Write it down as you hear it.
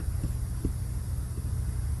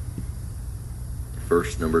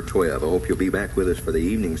verse number 12. I hope you'll be back with us for the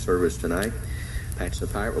evening service tonight. Pat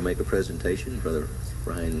Sapphire will make a presentation. Brother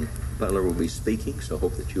Brian Butler will be speaking, so I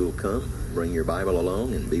hope that you'll come, bring your Bible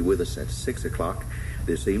along, and be with us at 6 o'clock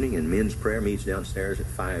this evening. And men's prayer meets downstairs at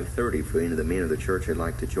 5:30 for any of the men of the church who'd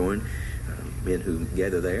like to join, men who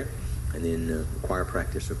gather there. And then choir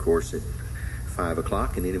practice, of course, at 5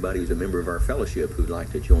 o'clock. And anybody who's a member of our fellowship who'd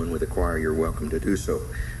like to join with the choir, you're welcome to do so.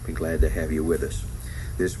 Be glad to have you with us.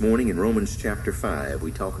 This morning in Romans chapter 5,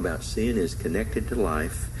 we talk about sin is connected to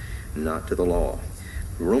life, not to the law.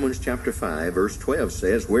 Romans chapter 5, verse 12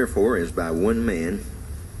 says, "Wherefore, as by one man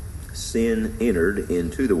sin entered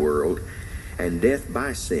into the world, and death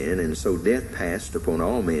by sin, and so death passed upon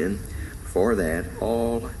all men, for that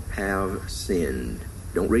all have sinned."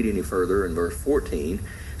 Don't read any further in verse 14.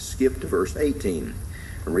 Skip to verse 18.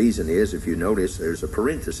 The reason is, if you notice, there's a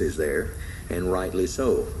parenthesis there, and rightly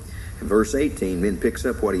so. And verse 18 then picks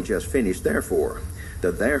up what he just finished, therefore.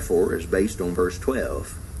 The therefore is based on verse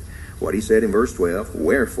 12. What he said in verse 12,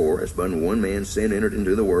 "Wherefore, as by one man sin entered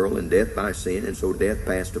into the world, and death by sin, and so death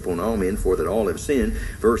passed upon all men, for that all have sinned."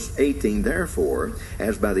 Verse 18, "Therefore,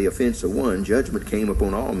 as by the offense of one, judgment came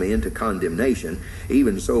upon all men to condemnation,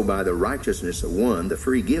 even so by the righteousness of one, the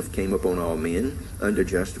free gift came upon all men unto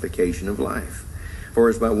justification of life. For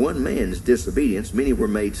as by one man's disobedience many were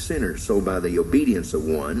made sinners, so by the obedience of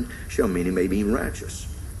one shall many be made righteous.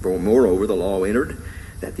 For moreover the law entered,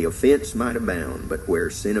 that the offense might abound. But where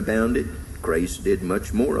sin abounded, grace did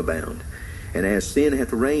much more abound. And as sin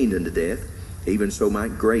hath reigned unto death, even so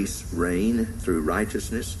might grace reign through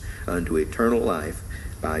righteousness unto eternal life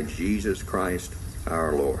by Jesus Christ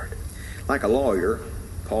our Lord." Like a lawyer,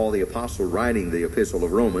 Paul the Apostle, writing the epistle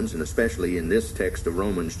of Romans, and especially in this text of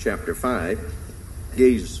Romans chapter 5,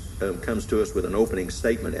 comes to us with an opening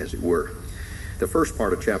statement, as it were. The first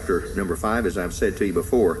part of chapter number 5, as I've said to you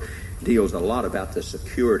before, deals a lot about the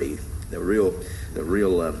security, the real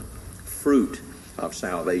fruit of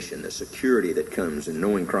salvation, the security that comes in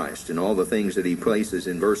knowing Christ, and all the things that he places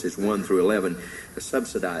in verses 1 through 11 to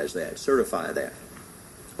subsidize that, certify that.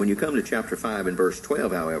 When you come to chapter 5 and verse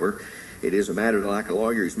 12, however, it is a matter like a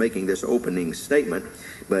lawyer. He's making this opening statement,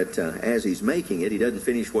 but as he's making it, he doesn't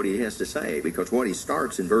finish what he has to say, because what he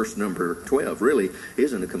starts in verse number 12 really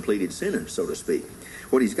isn't a completed sentence, so to speak.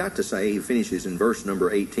 What he's got to say, he finishes in verse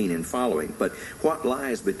number 18 and following. But what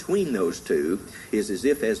lies between those two is as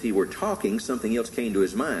if as he were talking, something else came to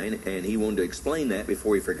his mind, and he wanted to explain that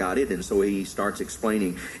before he forgot it, and so he starts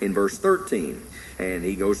explaining in verse 13. And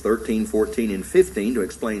he goes 13, 14, and 15 to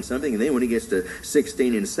explain something, and then when he gets to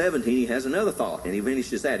 16 and 17, he has another thought, and he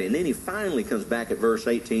finishes that. And then he finally comes back at verse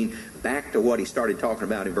 18, back to what he started talking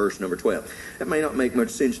about in verse number 12. That may not make much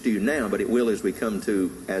sense to you now, but it will as we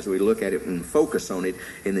look at it and focus on it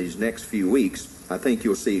in these next few weeks. I think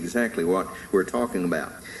you'll see exactly what we're talking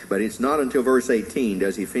about. But it's not until verse 18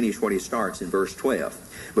 does he finish what he starts in verse 12.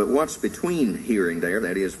 But what's between here and there,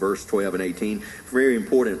 that is verse 12 and 18, very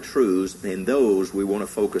important truths, and those we want to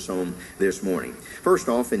focus on this morning. First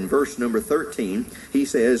off, in verse number 13, he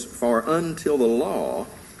says, "For until the law,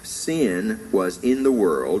 sin was in the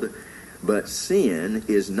world, but sin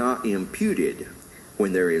is not imputed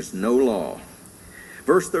when there is no law."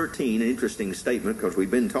 Verse 13, an interesting statement, because we've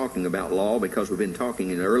been talking about law, because we've been talking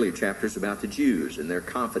in the earlier chapters about the Jews and their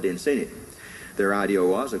confidence in it. Their idea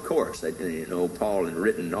was, of course, that, Paul had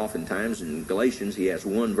written oftentimes in Galatians, he has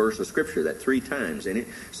one verse of Scripture that 3 times in it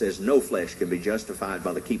says no flesh can be justified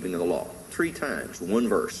by the keeping of the law. 3 times, one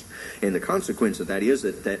verse. And the consequence of that is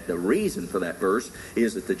that the reason for that verse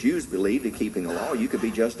is that the Jews believed that keeping the law, you could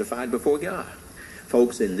be justified before God.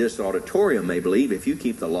 Folks in this auditorium may believe if you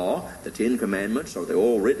keep the law, the 10 Commandments, or the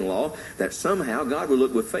old written law, that somehow God will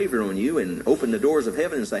look with favor on you and open the doors of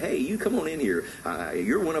heaven and say, "Hey, you come on in here.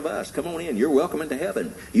 You're one of us. Come on in. You're welcome into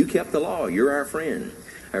heaven. You kept the law. You're our friend."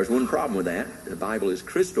 There's one problem with that. The Bible is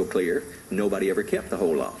crystal clear. Nobody ever kept the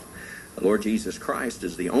whole law. The Lord Jesus Christ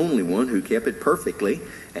is the only one who kept it perfectly,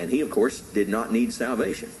 and he, of course, did not need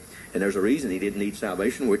salvation. And there's a reason he didn't need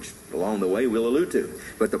salvation, which along the way we'll allude to.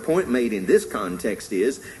 But the point made in this context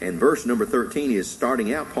is, and verse number 13 is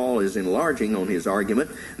starting out, Paul is enlarging on his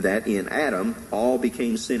argument that in Adam all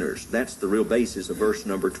became sinners. That's the real basis of verse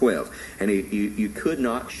number 12. And you could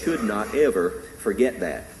not, should not ever forget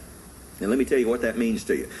that. And let me tell you what that means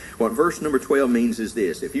to you. What verse number 12 means is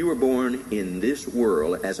this: if you were born in this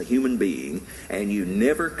world as a human being and you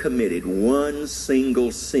never committed one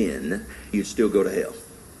single sin, you'd still go to hell.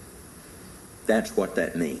 That's what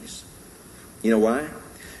that means. You know why?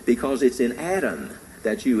 Because it's in Adam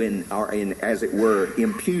that you are, as it were,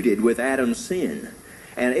 imputed with Adam's sin.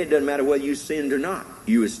 And it doesn't matter whether you sinned or not,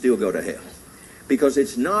 you would still go to hell. Because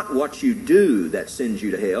it's not what you do that sends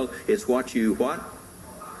you to hell. It's what you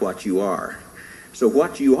are. So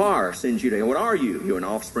what you are sends you to hell. What are you? You're an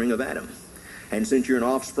offspring of Adam. And since you're an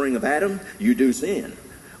offspring of Adam, you do sin.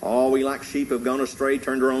 All we like sheep have gone astray,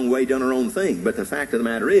 turned our own way, done our own thing. But the fact of the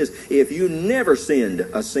matter is, if you never sinned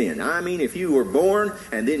a sin, I mean, if you were born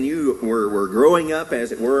and then you were growing up,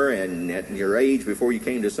 as it were, and at your age before you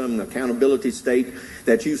came to some accountability state,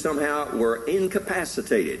 that you somehow were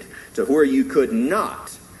incapacitated to where you could not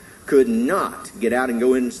get out and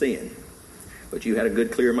go in and sin. But you had a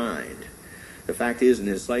good, clear mind. The fact is, in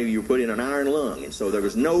this slave, you were put in an iron lung, and so there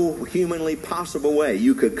was no humanly possible way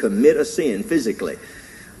you could commit a sin physically.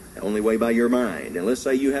 The only way by your mind. And let's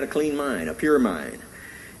say you had a clean mind, a pure mind,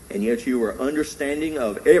 and yet you were understanding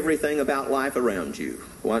of everything about life around you.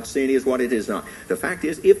 What sin is, what it is not. The fact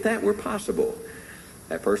is, if that were possible,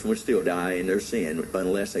 that person would still die in their sin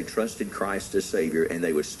unless they trusted Christ as Savior, and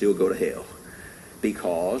they would still go to hell.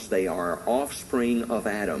 Because they are offspring of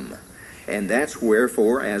Adam. And that's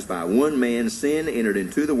wherefore, as by one man sin entered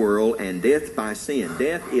into the world, and death by sin.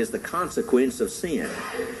 Death is the consequence of sin.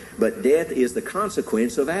 But death is the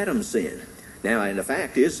consequence of Adam's sin. Now, and the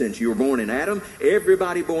fact is, since you were born in Adam,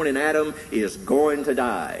 everybody born in Adam is going to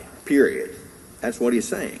die. Period. That's what he's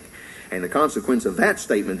saying. And the consequence of that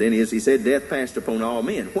statement then is, he said, death passed upon all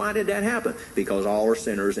men. Why did that happen? Because all are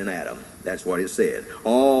sinners in Adam. That's what it said.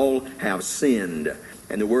 All have sinned.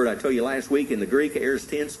 And the word I told you last week in the Greek, aorist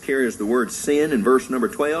tense, carries the word sin in verse number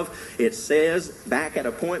 12. It says, back at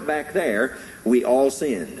a point back there, we all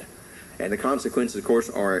sinned. And the consequences, of course,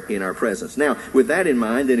 are in our presence. Now, with that in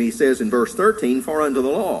mind, then he says in verse 13, for unto the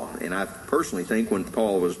law. And I personally think what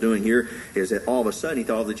Paul was doing here is that all of a sudden he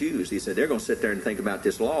thought of the Jews. He said, they're going to sit there and think about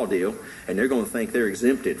this law deal, and they're going to think they're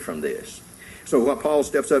exempted from this. So what Paul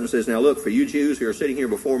steps up and says, now look, for you Jews who are sitting here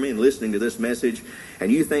before me and listening to this message,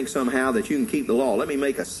 and you think somehow that you can keep the law, let me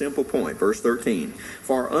make a simple point. Verse 13,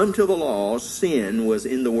 for unto the law sin was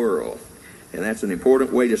in the world. And that's an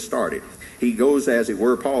important way to start it. He goes, as it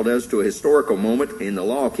were, Paul does, to a historical moment in the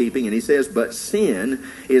law keeping, and he says, but sin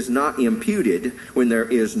is not imputed when there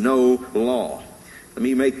is no law. Let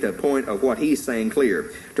me make the point of what he's saying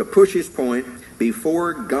clear. To push his point,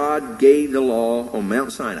 before God gave the law on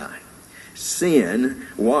Mount Sinai, sin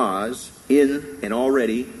was in and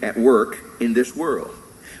already at work in this world,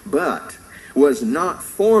 but was not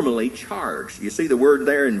formally charged. You see the word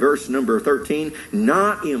there in verse number 13,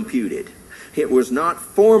 not imputed. It was not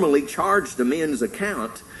formally charged to men's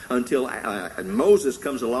account until Moses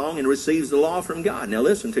comes along and receives the law from God. Now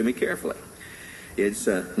listen to me carefully. It's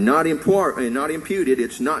not imputed.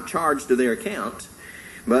 It's not charged to their account.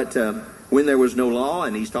 But when there was no law,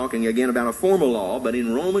 and he's talking again about a formal law, but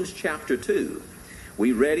in Romans chapter 2,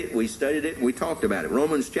 we read it, we studied it, we talked about it.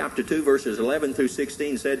 Romans chapter 2, verses 11 through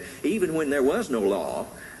 16 said, even when there was no law,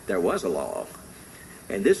 there was a law.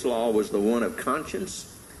 And this law was the one of conscience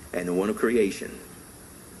and the one of creation.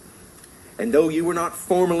 And though you were not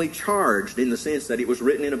formally charged in the sense that it was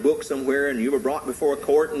written in a book somewhere and you were brought before a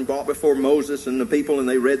court and brought before Moses and the people and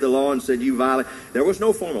they read the law and said you violate, there was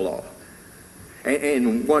no formal law.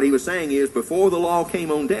 And what he was saying is, before the law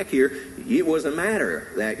came on deck here, it was a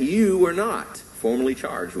matter that you were not formally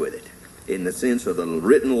charged with it in the sense of the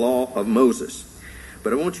written law of Moses.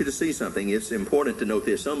 But I want you to see something. It's important to note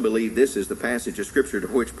this. Some believe this is the passage of Scripture to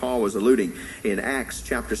which Paul was alluding in Acts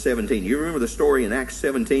chapter 17. You remember the story in Acts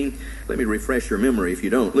 17? Let me refresh your memory if you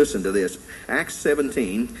don't. Listen to this. Acts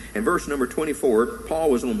 17 and verse number 24, Paul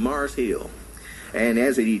was on Mars Hill. And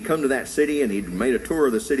as he'd come to that city and he'd made a tour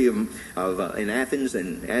of the city in Athens,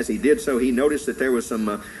 and as he did so, he noticed that there was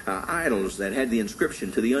some idols that had the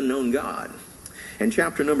inscription to the unknown God. And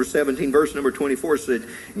chapter number 17, verse number 24 said,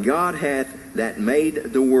 God hath that made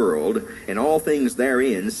the world and all things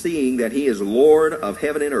therein, seeing that he is Lord of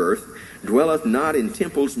heaven and earth, dwelleth not in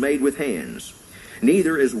temples made with hands,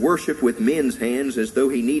 neither is worshipped with men's hands as though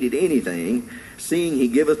he needed anything, seeing he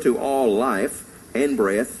giveth to all life and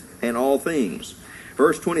breath and all things.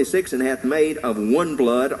 Verse 26, and hath made of one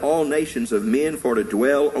blood all nations of men for to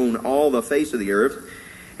dwell on all the face of the earth,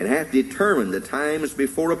 and hath determined the times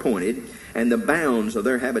before appointed, and the bounds of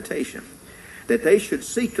their habitation, that they should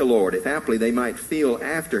seek the Lord, if haply they might feel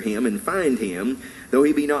after him and find him, though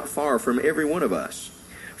he be not far from every one of us.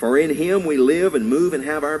 For in him we live and move and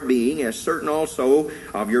have our being, as certain also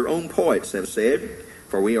of your own poets have said,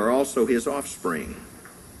 for we are also his offspring.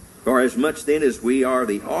 For as much then as we are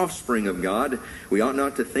the offspring of God, we ought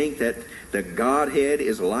not to think that the Godhead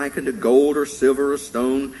is likened to gold or silver or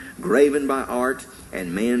stone, graven by art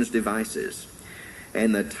and man's devices.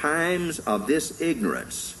 And the times of this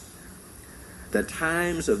ignorance,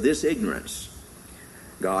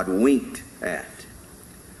 God winked at.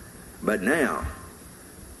 But now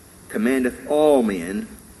commandeth all men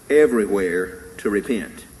everywhere to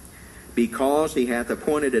repent, because he hath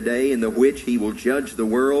appointed a day in the which he will judge the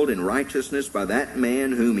world in righteousness by that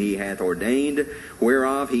man whom he hath ordained,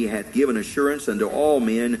 whereof he hath given assurance unto all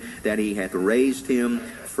men that he hath raised him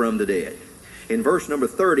from the dead. In verse number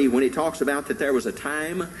 30, when he talks about that there was a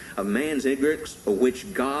time of man's ignorance of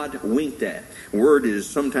which God winked at. Word is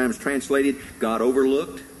sometimes translated, God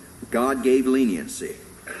overlooked, God gave leniency.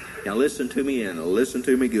 Now listen to me, and listen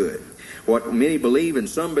to me good. What many believe, and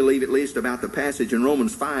some believe at least, about the passage in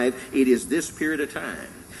Romans 5, it is this period of time.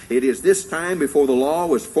 It is this time before the law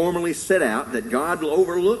was formally set out that God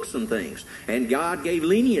overlooked some things, and God gave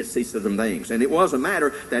leniency to some things. And it was a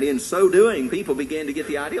matter that in so doing, people began to get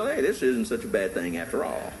the idea, hey, this isn't such a bad thing after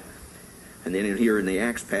all. And then here in the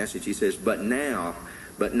Acts passage, he says, but now,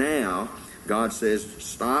 God says,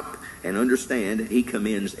 stop and understand. He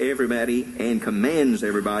commends everybody and commands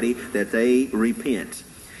everybody that they repent.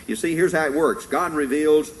 You see, here's how it works. God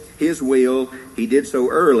reveals His will. He did so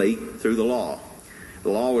early through the law. The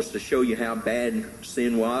law was to show you how bad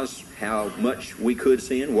sin was, how much we could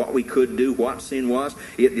sin, what we could do, what sin was.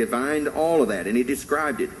 It defined all of that, and it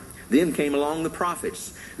described it. Then came along the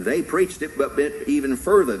prophets. They preached it, but went even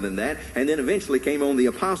further than that. And then eventually came on the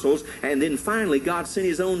apostles. And then finally God sent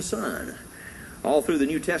His own Son. All through the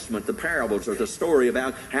New Testament, the parables or the story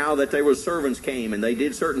about how that there were servants came and they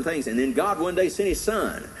did certain things. And then God one day sent His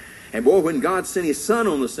Son. And boy, when God sent His Son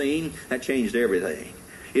on the scene, that changed everything.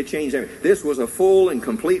 It changed everything. This was a full and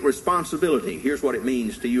complete responsibility. Here's what it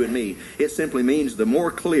means to you and me. It simply means the more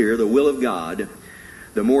clear the will of God,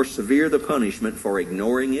 the more severe the punishment for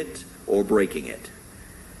ignoring it or breaking it.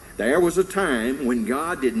 There was a time when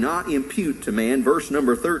God did not impute to man, verse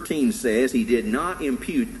number 13 says, He did not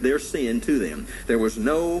impute their sin to them. There was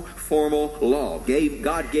no formal law.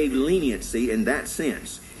 God gave leniency in that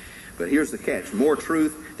sense. But here's the catch. More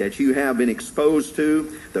truth that you have been exposed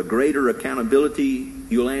to, the greater accountability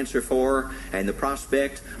you'll answer for, and the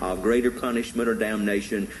prospect of greater punishment or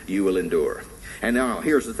damnation you will endure. And now,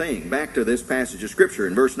 here's the thing. Back to this passage of Scripture.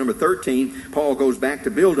 In verse number 13, Paul goes back to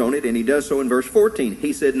build on it, and he does so in verse 14.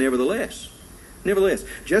 He said, Nevertheless,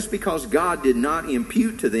 just because God did not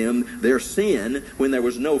impute to them their sin when there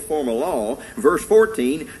was no formal law, verse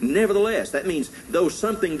 14, nevertheless, that means though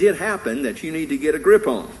something did happen that you need to get a grip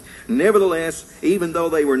on. Nevertheless, even though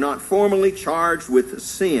they were not formally charged with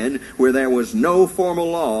sin where there was no formal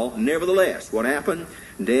law, nevertheless, what happened?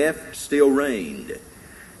 Death still reigned.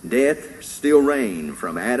 Death still reigned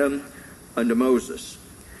from Adam unto Moses.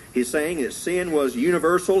 He's saying that sin was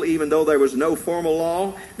universal even though there was no formal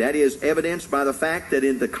law. That is evidenced by the fact that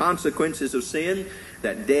in the consequences of sin,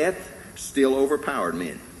 that death still overpowered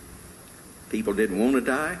men. People didn't want to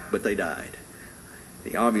die, but they died.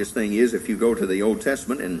 The obvious thing is, if you go to the Old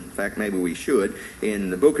Testament, and in fact maybe we should, in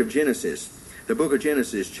the book of Genesis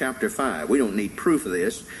chapter 5. We don't need proof of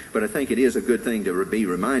this, but I think it is a good thing to be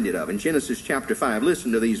reminded of. In Genesis chapter 5,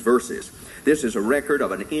 listen to these verses. This is a record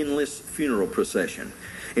of an endless funeral procession.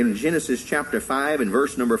 In Genesis chapter 5 and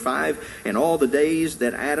verse number 5, and all the days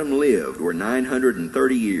that Adam lived were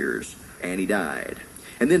 930 years, and he died.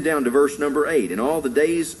 And then down to verse number 8, and all the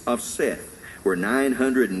days of Seth were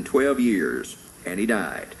 912 years, and he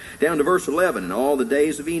died. Down to verse 11, and all the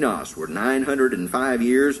days of Enos were 905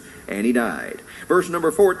 years, and he died. Verse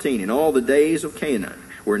number 14, and all the days of Canaan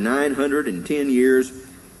were 910 years,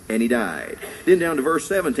 and he died. Then down to verse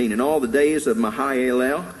 17, and all the days of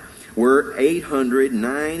Mahalalel were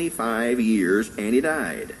 895 years, and he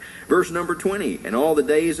died. Verse number 20, and all the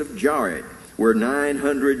days of Jared were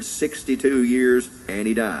 962 years, and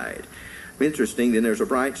he died. Interesting, then there's a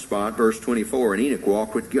bright spot, verse 24, and Enoch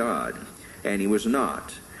walked with God, and he was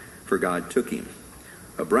not, for God took him.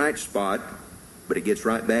 A bright spot, but it gets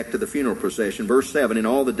right back to the funeral procession. Verse 7, in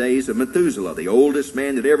all the days of Methuselah, the oldest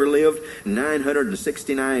man that ever lived,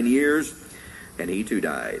 969 years, and he too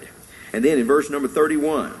died. And then in verse number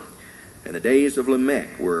 31, and the days of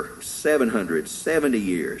Lamech were 770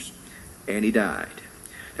 years, and he died.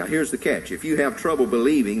 Now here's the catch. If you have trouble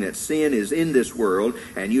believing that sin is in this world,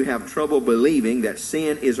 and you have trouble believing that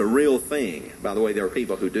sin is a real thing, by the way, there are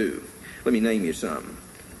people who do. Let me name you some.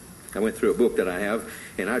 I went through a book that I have,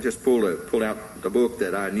 and I just pulled out the book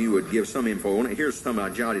that I knew would give some info on it. Here's some I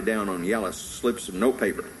jotted down on yellow slips of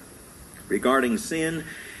notepaper. Regarding sin,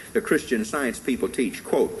 the Christian Science people teach,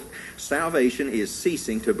 quote, salvation is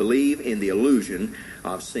ceasing to believe in the illusion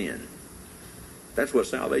of sin. That's what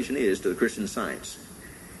salvation is to the Christian Science,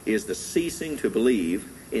 is the ceasing to believe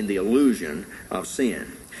in the illusion of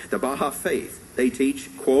sin. The Baha'i Faith, they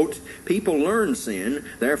teach, quote, people learn sin,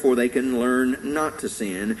 therefore they can learn not to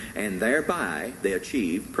sin, and thereby they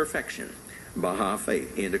achieve perfection. Baha'i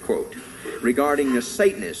Faith, end of quote. Regarding the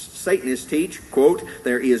Satanists teach, quote,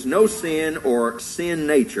 there is no sin or sin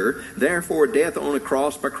nature, therefore death on a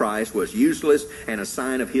cross by Christ was useless and a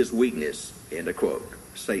sign of his weakness, end of quote.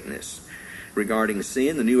 Satanists. Regarding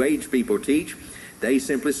sin, the New Age people teach, they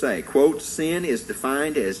simply say, quote, sin is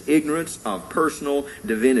defined as ignorance of personal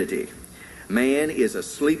divinity. Man is a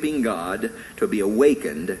sleeping God to be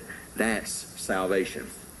awakened. That's salvation.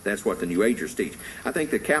 That's what the New Agers teach. I think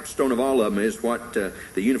the capstone of all of them is what the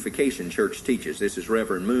Unification Church teaches. This is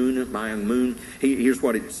Reverend Moon, Myung Moon. Here's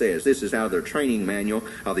what it says. This is out of their training manual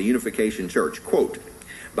of the Unification Church. Quote,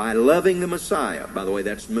 by loving the Messiah, by the way,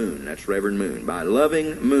 that's Moon, that's Reverend Moon. By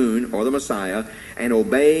loving Moon, or the Messiah, and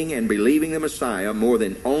obeying and believing the Messiah more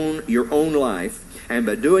than your own life, and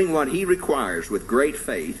by doing what he requires with great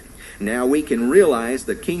faith, now we can realize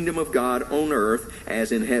the kingdom of God on earth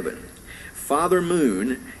as in heaven. Father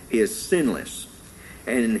Moon is sinless,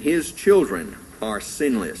 and his children are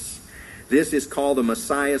sinless. This is called the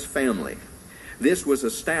Messiah's family. This was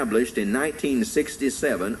established in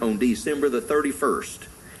 1967 on December the 31st.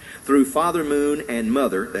 Through Father Moon and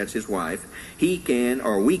Mother, that's his wife, we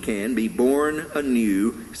can be born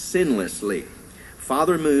anew sinlessly.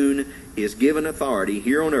 Father Moon is given authority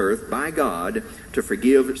here on earth by God to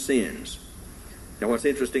forgive sins. Now what's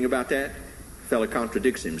interesting about that? The fellow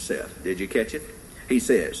contradicts himself. Did you catch it? He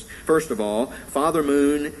says, first of all, Father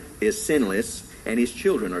Moon is sinless and his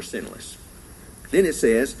children are sinless. Then it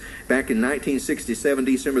says, back in 1967,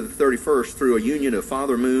 December the 31st, through a union of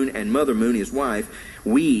Father Moon and Mother Moon, his wife,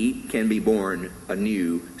 we can be born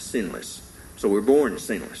anew sinless. So we're born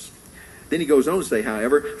sinless. Then he goes on to say,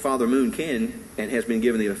 however, Father Moon can and has been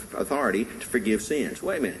given the authority to forgive sins.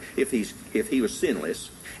 Wait a minute. If he was sinless,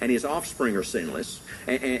 and his offspring are sinless,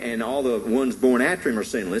 and all the ones born after him are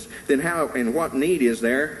sinless, then how and what need is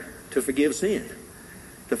there to forgive sin?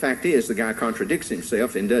 The fact is, the guy contradicts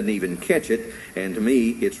himself and doesn't even catch it. And to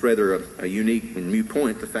me, it's rather a unique and new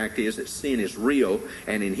point. The fact is that sin is real.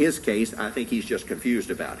 And in his case, I think he's just confused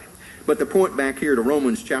about it. But the point back here to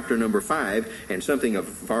Romans chapter number 5, and something of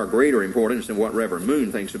far greater importance than what Reverend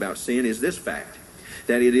Moon thinks about sin, is this fact.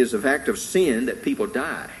 That it is a fact of sin that people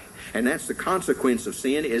die. And that's the consequence of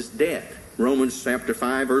sin is death. Romans chapter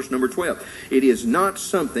 5, verse number 12. It is not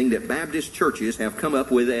something that Baptist churches have come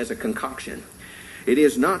up with as a concoction. It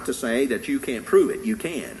is not to say that you can't prove it. You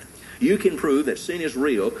can. You can prove that sin is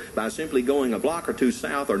real by simply going a block or two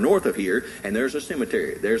south or north of here, and there's a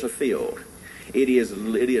cemetery. There's a field. It is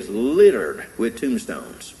littered with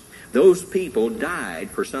tombstones. Those people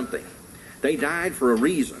died for something. They died for a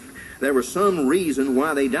reason. There was some reason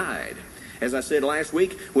why they died. As I said last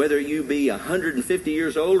week, whether you be 150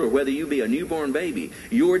 years old or whether you be a newborn baby,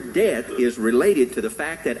 your death is related to the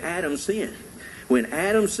fact that Adam sinned. When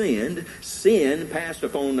Adam sinned, death passed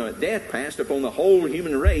upon the whole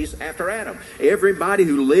human race after Adam. Everybody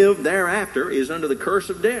who lived thereafter is under the curse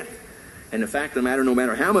of death. And the fact of the matter, no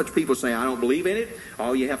matter how much people say, I don't believe in it,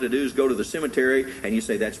 all you have to do is go to the cemetery and you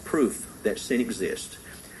say, that's proof that sin exists.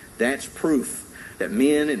 That's proof that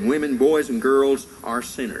men and women, boys and girls are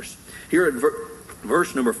sinners. Here at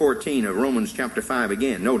verse number 14 of Romans chapter 5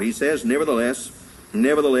 again, note he says, Nevertheless,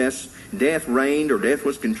 death reigned, or death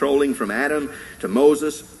was controlling from Adam to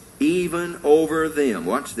Moses, even over them,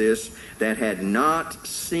 watch this, that had not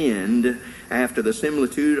sinned after the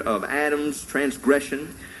similitude of Adam's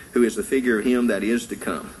transgression, who is the figure of him that is to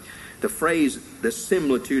come. The phrase, the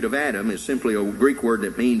similitude of Adam, is simply a Greek word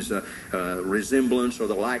that means resemblance or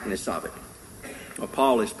the likeness of it. What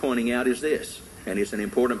Paul is pointing out is this, and it's an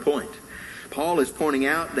important point. Paul is pointing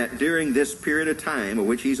out that during this period of time, of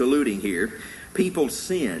which he's alluding here, people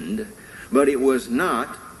sinned, but it was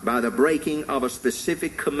not by the breaking of a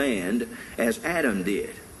specific command as Adam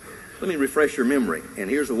did. Let me refresh your memory, and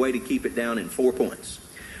here's a way to keep it down in 4 points.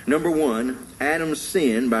 Number 1, Adam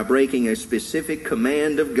sinned by breaking a specific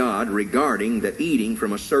command of God regarding the eating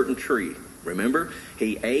from a certain tree. Remember,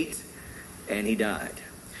 he ate and he died.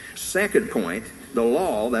 Second point, the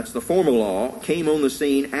law, that's the formal law, came on the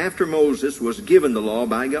scene after Moses was given the law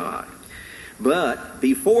by God. But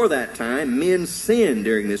before that time, men sinned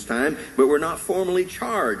during this time, but were not formally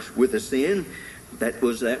charged with a sin. It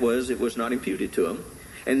was not imputed to them.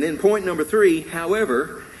 And then point number 3,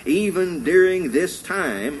 however, even during this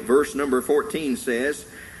time, verse number 14 says,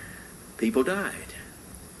 people died.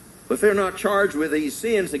 But if they're not charged with these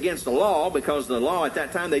sins against the law, because the law at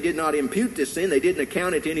that time, they did not impute this sin, they didn't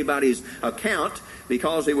account it to anybody's account,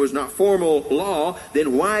 because it was not formal law,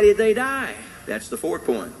 then why did they die? That's the 4th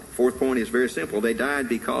point. Fourth point is very simple. They died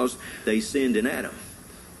because they sinned in Adam.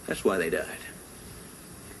 That's why they died.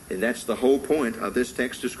 And that's the whole point of this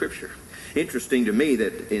text of Scripture. Interesting to me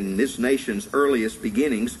that in this nation's earliest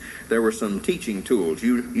beginnings, there were some teaching tools.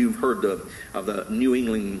 You've heard of the New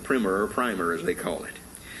England Primer, or Primer as they call it.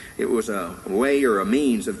 It was a way or a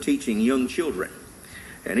means of teaching young children.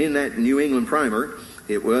 And in that New England Primer,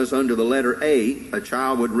 it was under the letter A, a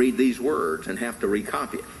child would read these words and have to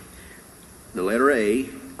recopy it. The letter A,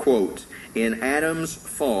 quote, "In Adam's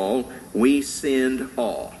fall, we sinned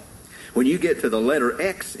all." When you get to the letter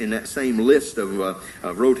X in that same list of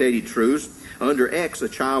rotated truths, under X a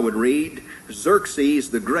child would read, "Xerxes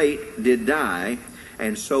the Great did die,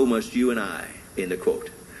 and so must you and I," end of quote.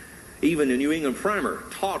 Even the New England Primer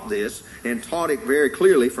taught this and taught it very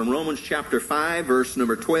clearly from Romans chapter 5, verse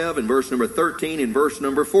number 12 and verse number 13 and verse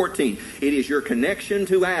number 14. It is your connection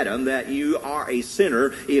to Adam that you are a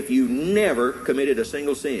sinner if you never committed a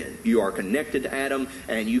single sin. You are connected to Adam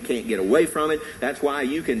and you can't get away from it. That's why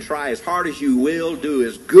you can try as hard as you will, do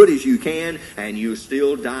as good as you can, and you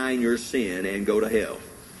still die in your sin and go to hell.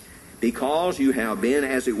 Because you have been,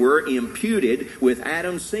 as it were, imputed with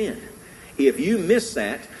Adam's sin. If you miss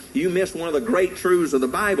that, you miss one of the great truths of the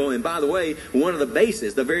Bible, and by the way, one of the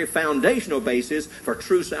bases, the very foundational basis for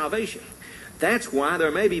true salvation. That's why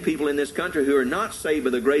there may be people in this country who are not saved by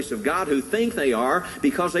the grace of God, who think they are,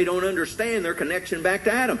 because they don't understand their connection back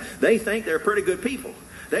to Adam. They think they're pretty good people.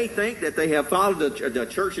 They think that they have followed the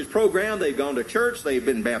church's program. They've gone to church. They've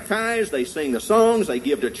been baptized. They sing the songs. They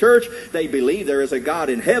give to church. They believe there is a God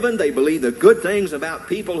in heaven. They believe the good things about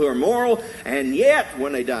people who are moral. And yet,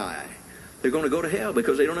 when they die, they're going to go to hell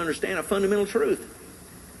because they don't understand a fundamental truth.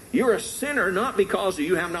 You're a sinner not because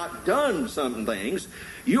you have not done some things.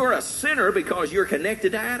 You're a sinner because you're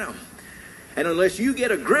connected to Adam. And unless you get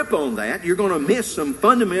a grip on that, you're going to miss some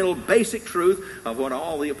fundamental basic truth of what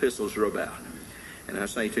all the epistles are about. And I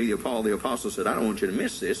say to you, Paul the Apostle said, I don't want you to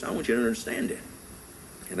miss this. I want you to understand it.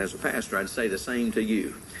 And as a pastor, I'd say the same to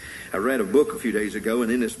you. I read a book a few days ago,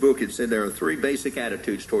 and in this book it said there are 3 basic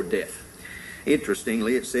attitudes toward death.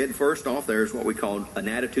 Interestingly, it said, first off, there's what we call an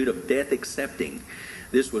attitude of death accepting.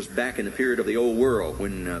 This was back in the period of the old world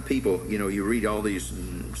when people, you read all these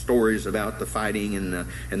stories about the fighting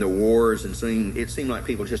and the wars, and it seemed like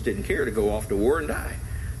people just didn't care to go off to war and die.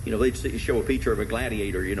 They'd show a picture of a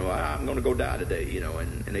gladiator, I'm going to go die today,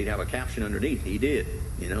 and they'd have a caption underneath. He did,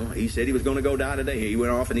 he said he was going to go die today. He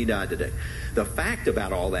went off and he died today. The fact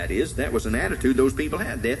about all that is that was an attitude those people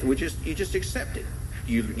had. Death, you just accept it.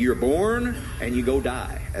 You're born and you go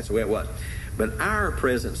die. That's the way it was. But our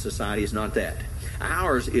present society is not that.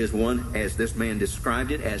 Ours is one, as this man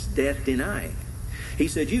described it, as death denying. He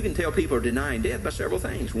said you can tell people are denying death by several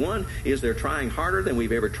things. One is they're trying harder than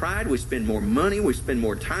we've ever tried. We spend more money, we spend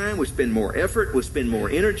more time, we spend more effort, we spend more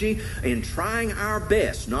energy in trying our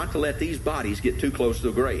best not to let these bodies get too close to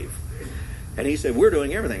the grave. And he said, we're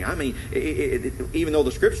doing everything. I mean, even though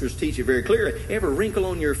the Scriptures teach it very clearly, every wrinkle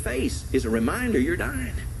on your face is a reminder you're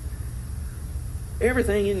dying.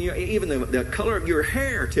 Everything in you, even the color of your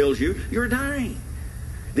hair tells you you're dying.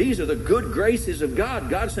 These are the good graces of God.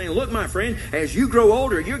 God's saying, look, my friend, as you grow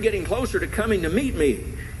older, you're getting closer to coming to meet me.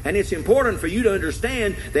 And it's important for you to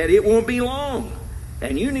understand that it won't be long.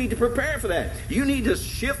 And you need to prepare for that. You need to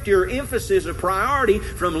shift your emphasis of priority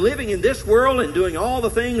from living in this world and doing all the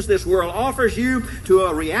things this world offers you to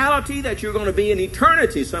a reality that you're going to be in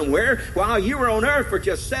eternity somewhere while you were on earth for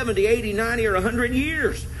just 70, 80, 90, or 100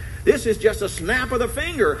 years. This is just a snap of the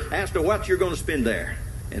finger as to what you're going to spend there.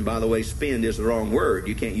 And by the way, spend is the wrong word.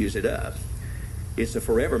 You can't use it up. It's a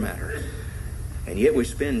forever matter. And yet we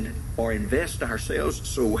spend or invest ourselves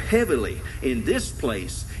so heavily in this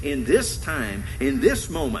place, in this time, in this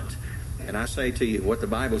moment. And I say to you, what the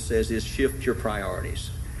Bible says is shift your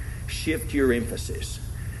priorities. Shift your emphasis.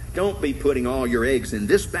 Don't be putting all your eggs in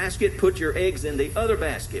this basket. Put your eggs in the other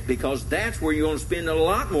basket, because that's where you're going to spend a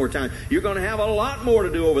lot more time. You're going to have a lot more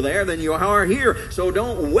to do over there than you are here. So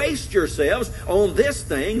don't waste yourselves on this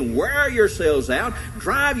thing. Wear yourselves out.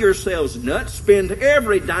 Drive yourselves nuts. Spend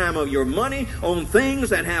every dime of your money on things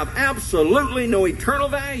that have absolutely no eternal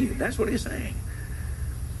value. That's what he's saying.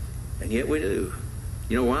 And yet we do.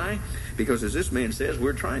 You know why? Because as this man says,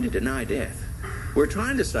 we're trying to deny death. We're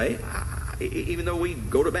trying to say, even though we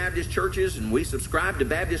go to Baptist churches and we subscribe to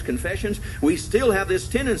Baptist confessions, we still have this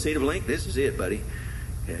tendency to think, this is it, buddy.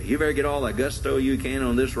 You better get all the gusto you can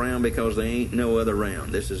on this round, because there ain't no other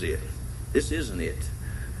round. This is it. This isn't it.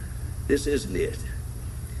 This isn't it.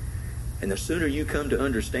 And the sooner you come to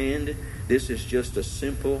understand, this is just a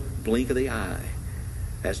simple blink of the eye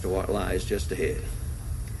as to what lies just ahead.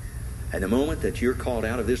 And the moment that you're called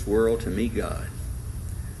out of this world to meet God,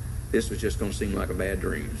 this was just going to seem like a bad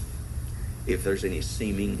dream. If there's any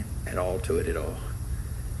seeming at all to it at all,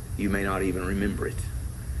 you may not even remember it.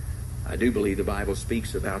 I do believe the Bible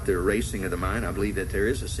speaks about the erasing of the mind. I believe that there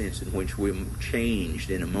is a sense in which we're changed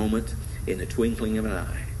in a moment, in the twinkling of an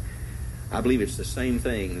eye. I believe it's the same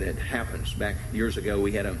thing that happens. Back years ago,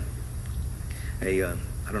 we had I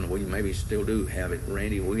don't know, we maybe still do have it,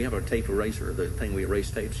 Randy. We have a tape eraser, the thing we erase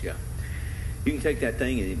tapes, yeah. You can take that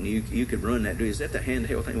thing and you could run that. Is that the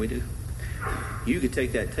handheld thing we do? You could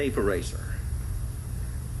take that tape eraser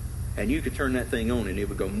and you could turn that thing on and it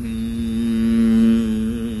would go,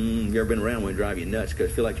 You ever been around when it drive you nuts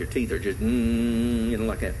because you feel like your teeth are just,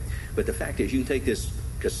 like that. But the fact is, you can take this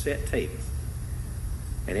cassette tape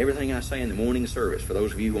and everything I say in the morning service, for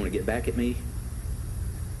those of you who want to get back at me,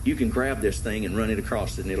 you can grab this thing and run it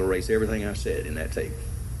across it and it'll erase everything I said in that tape.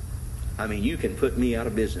 I mean, you can put me out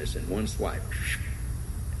of business in one swipe.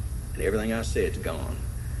 And everything I said's gone.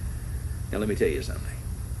 Now let me tell you something.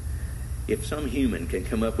 If some human can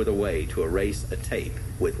come up with a way to erase a tape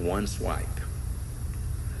with one swipe,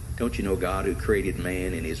 don't you know God, who created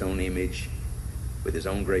man in his own image with his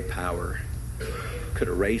own great power, could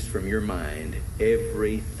erase from your mind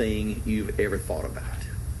everything you've ever thought about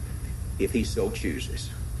if he so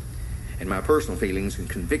chooses? And my personal feelings and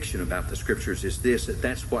conviction about the Scriptures is this, that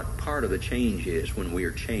that's what part of the change is when we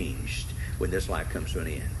are changed, when this life comes to an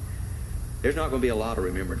end. There's not going to be a lot of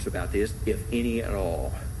remembrance about this, if any at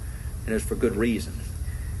all. And it's for good reason.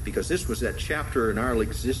 Because this was that chapter in our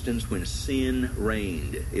existence when sin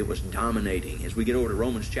reigned. It was dominating. As we get over to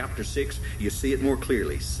Romans chapter 6, you see it more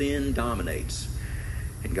clearly. Sin dominates.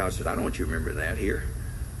 And God said, I don't want you to remember that here.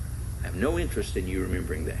 I have no interest in you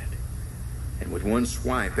remembering that. And with one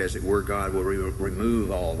swipe, as it were, God will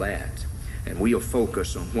remove all that. And we'll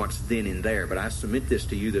focus on what's then and there. But I submit this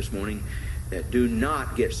to you this morning, that do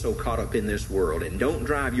not get so caught up in this world. And don't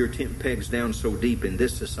drive your tent pegs down so deep in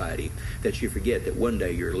this society that you forget that one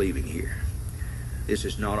day you're leaving here. This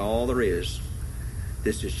is not all there is.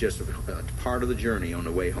 This is just a part of the journey on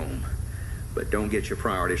the way home. But don't get your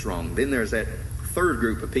priorities wrong. Then there's that third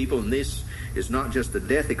group of people, and this is not just the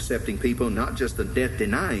death-accepting people, not just the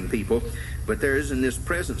death-denying people, but there is in this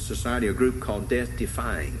present society a group called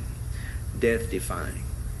death-defying. Death-defying.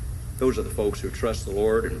 Those are the folks who trust the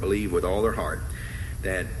Lord and believe with all their heart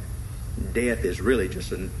that death is really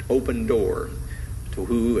just an open door to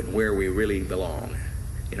who and where we really belong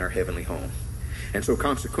in our heavenly home. And so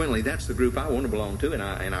consequently, that's the group I want to belong to, and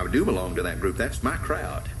I do belong to that group. That's my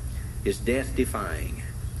crowd, is death-defying.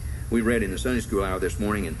 We read in the Sunday school hour this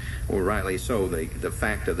morning, and rightly so, the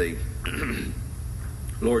fact of the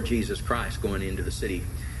Lord Jesus Christ going into the city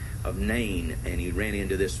of Nain, and he ran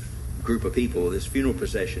into this group of people, this funeral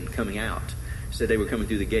procession coming out. Said they were coming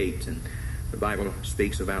through the gate, and the Bible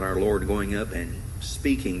speaks about our Lord going up and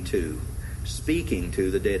speaking to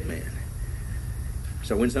the dead man.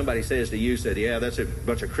 So when somebody says to you, said, yeah, that's a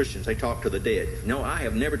bunch of Christians, they talk to the dead. No, I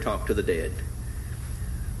have never talked to the dead,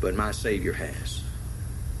 but my Savior has.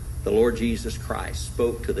 The Lord Jesus Christ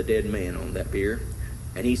spoke to the dead man on that bier,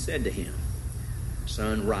 and he said to him,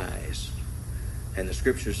 son, rise. And the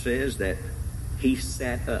Scripture says that he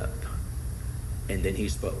sat up, and then he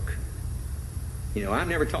spoke. You know, I've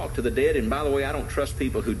never talked to the dead, and by the way, I don't trust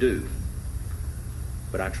people who do.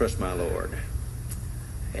 But I trust my Lord.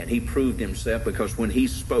 And he proved himself, because when he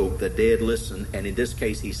spoke, the dead listened, and in this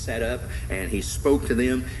case, he sat up, and he spoke to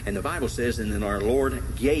them, and the Bible says, and then our Lord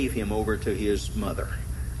gave him over to his mother.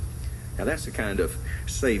 Now, that's the kind of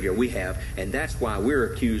Savior we have, and that's why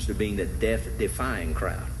we're accused of being the death-defying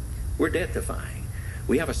crowd. We're death-defying.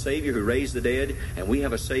 We have a Savior who raised the dead, and we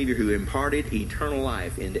have a Savior who imparted eternal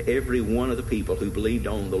life into every one of the people who believed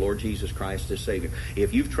on the Lord Jesus Christ as Savior.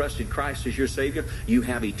 If you've trusted Christ as your Savior, you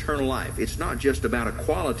have eternal life. It's not just about a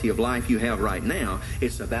quality of life you have right now.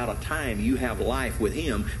 It's about a time you have life with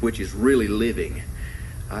Him, which is really living.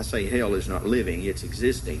 I say hell is not living, it's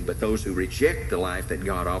existing. But those who reject the life that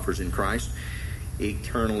God offers in Christ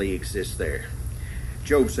eternally exist there.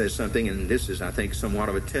 Job says something, and this is, I think, somewhat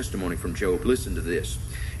of a testimony from Job. Listen to this.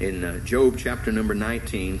 In Job chapter number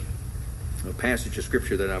 19, a passage of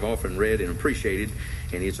Scripture that I've often read and appreciated,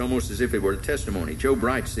 and it's almost as if it were a testimony. Job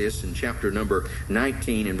writes this in chapter number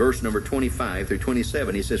 19, in verse number 25 through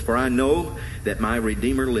 27. He says, for I know that my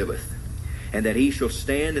Redeemer liveth, and that he shall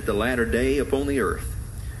stand at the latter day upon the earth.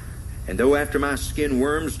 And though after my skin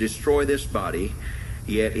worms destroy this body,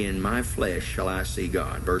 yet in my flesh shall I see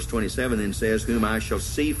God. Verse 27 then says, whom I shall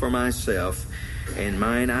see for myself, and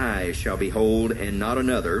mine eyes shall behold, and not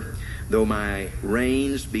another, though my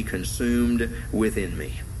reins be consumed within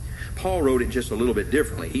me. Paul wrote it just a little bit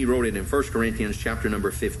differently. He wrote it in 1 Corinthians chapter number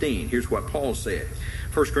 15. Here's what Paul said.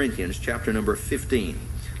 1 Corinthians chapter number 15.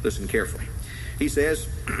 Listen carefully. He says,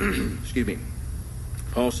 excuse me,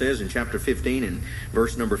 Paul says in chapter 15 and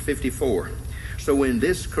verse number 54, "So when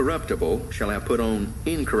this corruptible shall have put on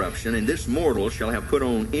incorruption, and this mortal shall have put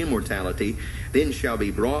on immortality, then shall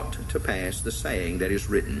be brought to pass the saying that is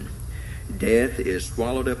written, Death is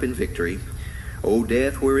swallowed up in victory. O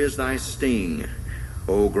death, where is thy sting?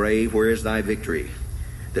 O grave, where is thy victory?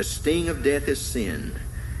 The sting of death is sin,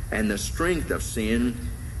 and the strength of sin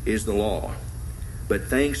is the law. But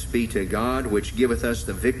thanks be to God, which giveth us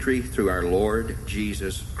the victory through our Lord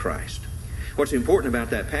Jesus Christ." What's important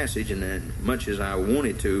about that passage, and as much as I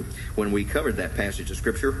wanted to when we covered that passage of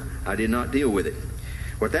Scripture, I did not deal with it.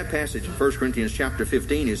 What that passage in 1 Corinthians chapter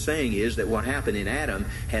 15 is saying is that what happened in Adam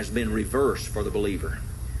has been reversed for the believer.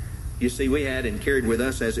 You see, we had and carried with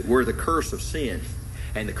us, as it were, the curse of sin.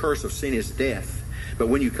 And the curse of sin is death. But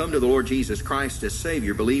when you come to the Lord Jesus Christ as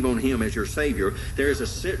Savior, believe on Him as your Savior, there is a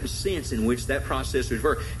certain sense in which that process is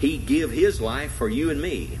reversed. He gave His life for you and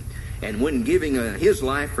me. And when giving His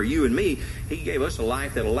life for you and me, He gave us a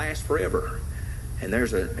life that will last forever. And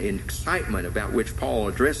there's an excitement about which Paul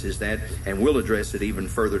addresses that, and will address it even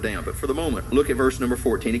further down. But for the moment, look at verse number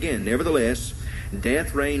 14 again. "Nevertheless,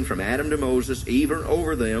 death reigned from Adam to Moses, even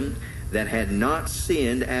over them that had not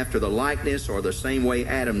sinned after the likeness or the same way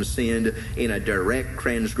Adam sinned in a direct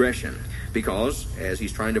transgression." Because, as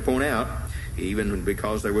he's trying to point out, even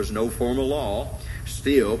because there was no formal law,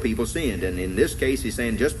 still people sinned. And in this case, he's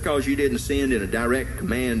saying just because you didn't sin in a direct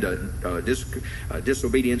command,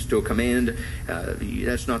 disobedience to a command,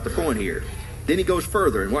 that's not the point here. Then he goes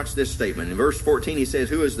further, and watch this statement. In verse 14, he says,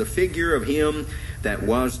 "Who is the figure of him that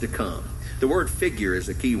was to come?" The word figure is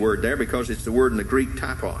a key word there because it's the word in the Greek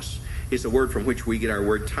typos. It's the word from which we get our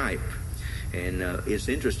word type. And it's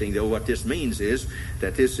interesting, though, what this means is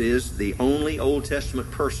that this is the only Old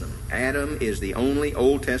Testament person. Adam is the only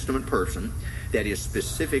Old Testament person that is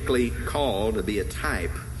specifically called to be a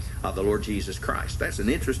type of the Lord Jesus Christ. That's an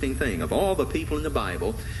interesting thing. Of all the people in the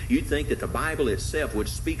Bible, you'd think that the Bible itself would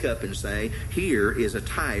speak up and say, here is a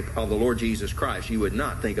type of the Lord Jesus Christ. You would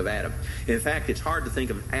not think of Adam. In fact, it's hard to think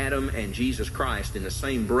of Adam and Jesus Christ in the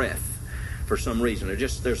same breath for some reason.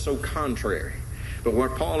 They're so contrary. But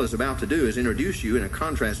what Paul is about to do is introduce you in a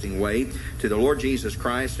contrasting way to the Lord Jesus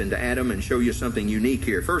Christ and to Adam and show you something unique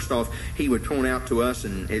here. First off, he would point out to us,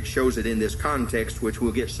 and it shows it in this context, which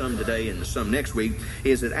we'll get some today and some next week,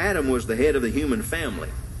 is that Adam was the head of the human family.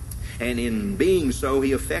 And in being so,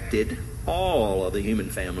 he affected all of the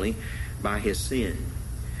human family by his sin.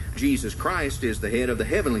 Jesus Christ is the head of the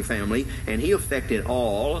heavenly family, and he affected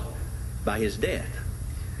all by his death.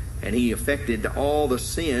 And he affected all the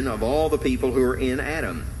sin of all the people who are in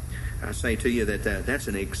Adam. I say to you that that's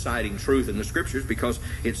an exciting truth in the Scriptures, because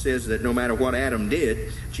it says that no matter what Adam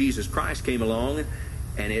did, Jesus Christ came along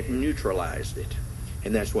and it neutralized it.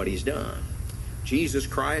 And that's what he's done. Jesus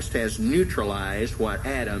Christ has neutralized what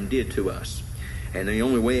Adam did to us. And the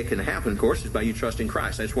only way it can happen, of course, is by you trusting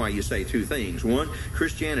Christ. That's why you say two things. One,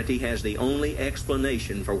 Christianity has the only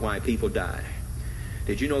explanation for why people die.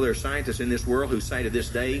 Did you know there are scientists in this world who say to this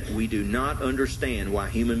day, we do not understand why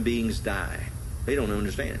human beings die? They don't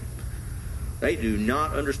understand. They do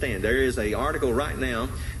not understand. There is an article right now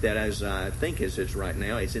that, as I think it's right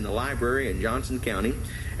now, it's in the library in Johnson County,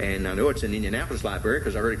 and I know it's in the Indianapolis Library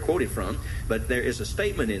because I heard it quoted from, but there is a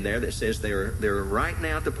statement in there that says they're right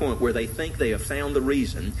now at the point where they think they have found the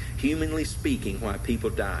reason, humanly speaking, why people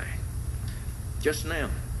die. Just now.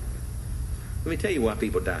 Let me tell you why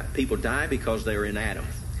people die. People die because they are in Adam.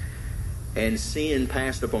 And sin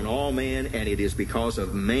passed upon all men, and it is because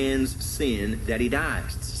of man's sin that he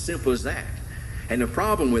dies. It's as simple as that. And the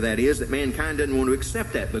problem with that is that mankind doesn't want to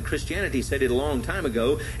accept that. But Christianity said it a long time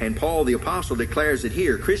ago, and Paul the Apostle declares it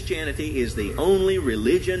here. Christianity is the only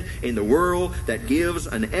religion in the world that gives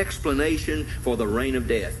an explanation for the reign of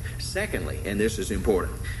death. Secondly, and this is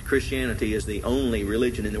important, Christianity is the only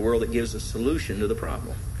religion in the world that gives a solution to the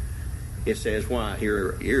problem. It says, why?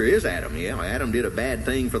 Here is Adam. Yeah, Adam did a bad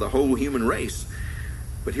thing for the whole human race.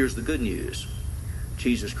 But here's the good news.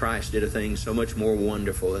 Jesus Christ did a thing so much more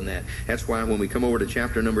wonderful than that. That's why when we come over to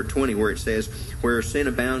chapter number 20, where it says, where sin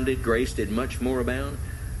abounded, grace did much more abound,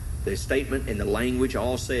 the statement and the language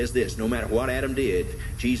all says this: no matter what Adam did,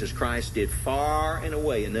 Jesus Christ did far and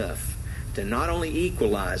away enough to not only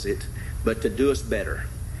equalize it, but to do us better.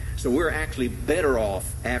 So we're actually better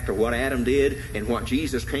off after what Adam did and what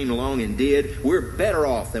Jesus came along and did. We're better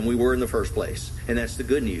off than we were in the first place. And that's the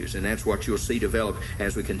good news. And that's what you'll see develop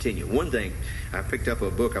as we continue. One thing, I picked up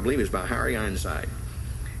a book, I believe it's by Harry Ironside.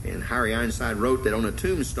 And Harry Ironside wrote that on a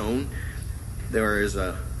tombstone, there is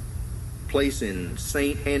a place in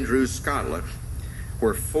St. Andrews, Scotland,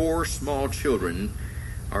 where 4 small children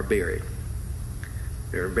are buried.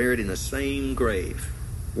 They're buried in the same grave.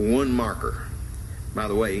 One marker. By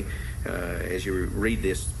the way, as you read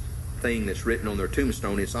this thing that's written on their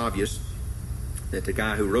tombstone, it's obvious that the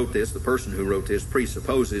guy who wrote this, the person who wrote this,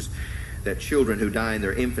 presupposes that children who die in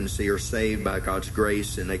their infancy are saved by God's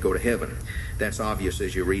grace and they go to heaven. That's obvious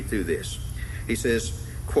as you read through this. He says,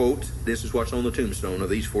 quote, this is what's on the tombstone of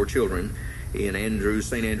these 4 children in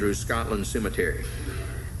St. Andrew's, Scotland Cemetery.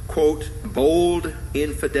 Quote, bold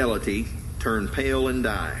infidelity turn pale and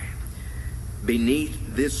die.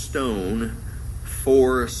 Beneath this stone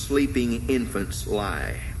 4 sleeping infants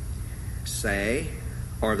lie. Say,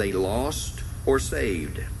 are they lost or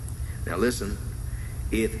saved? Now listen,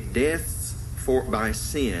 if death's by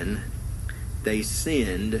sin, they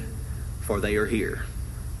sinned, for they are here.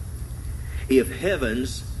 If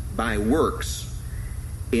heaven's by works,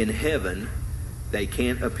 in heaven they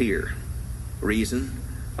can't appear. Reason?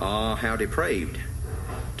 How depraved.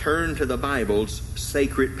 Turn to the Bible's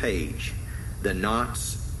sacred page, the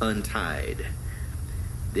knots untied.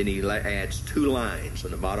 Then he adds 2 lines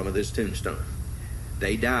on the bottom of this tombstone.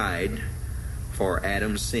 They died, for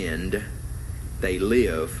Adam sinned. They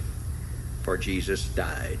live, for Jesus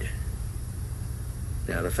died.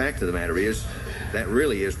 Now, the fact of the matter is, that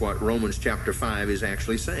really is what Romans chapter 5 is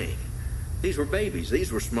actually saying. These were babies.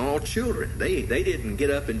 These were small children. They didn't get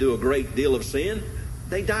up and do a great deal of sin.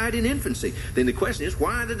 They died in infancy. Then the question is,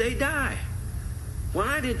 why did they die?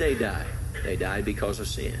 Why did they die? They died because of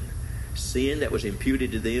sin. Sin that was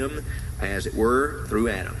imputed to them, as it were, through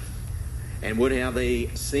Adam. And would have they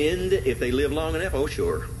sinned if they lived long enough? Oh,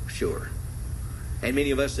 sure. And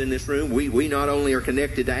many of us in this room, we not only are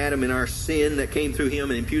connected to Adam in our sin that came through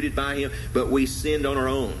him and imputed by him, but we sinned on our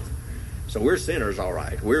own. So we're sinners, all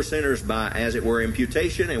right. We're sinners by, as it were,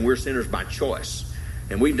 imputation, and we're sinners by choice.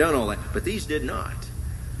 And we've done all that. But these did not.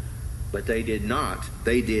 But they did not,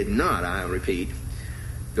 I repeat,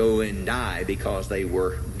 go and die because they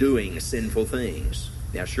were doing sinful things.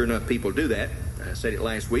 Now, sure enough, people do that. I said it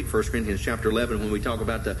last week, 1 Corinthians chapter 11, when we talk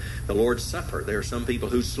about the Lord's Supper. There are some people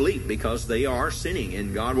who sleep because they are sinning,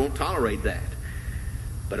 and God won't tolerate that.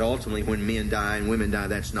 But ultimately, when men die and women die,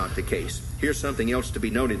 that's not the case. Here's something else to be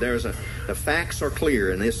noted. The facts are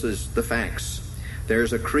clear, and this is the facts.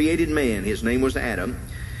 There's a created man. His name was Adam.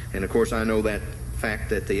 And, of course, I know that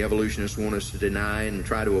fact that the evolutionists want us to deny and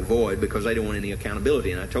try to avoid because they don't want any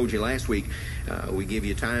accountability. And I told you last week, we give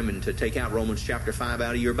you time and to take out Romans chapter 5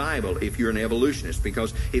 out of your Bible if you're an evolutionist.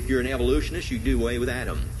 Because if you're an evolutionist, you do away with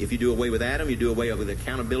Adam. If you do away with Adam, you do away with the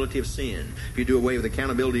accountability of sin. If you do away with the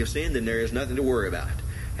accountability of sin, then there is nothing to worry about.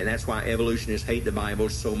 And that's why evolutionists hate the Bible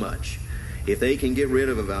so much. If they can get rid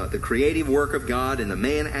of the creative work of God and the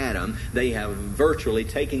man Adam, they have virtually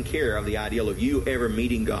taken care of the ideal of you ever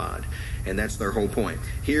meeting God. And that's their whole point.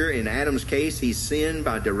 Here in Adam's case, he sinned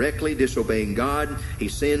by directly disobeying God. He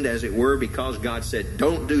sinned, as it were, because God said,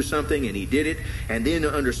 don't do something, and he did it. And then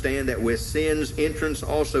to understand that with sin's entrance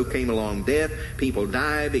also came along death. People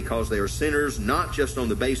die because they are sinners, not just on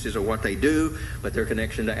the basis of what they do, but their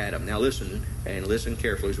connection to Adam. Now listen, and listen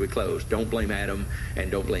carefully as we close. Don't blame Adam,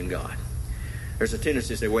 and don't blame God. There's a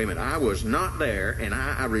tendency to say, wait a minute, I was not there, and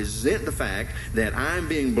I resent the fact that I'm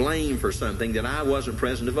being blamed for something that I wasn't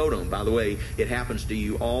present to vote on. By the way, it happens to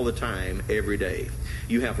you all the time, every day.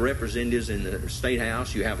 You have representatives in the State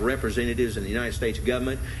House, you have representatives in the United States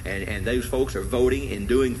government, and those folks are voting and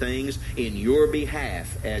doing things in your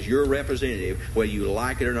behalf as your representative, whether you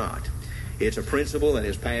like it or not. It's a principle that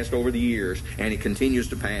has passed over the years, and it continues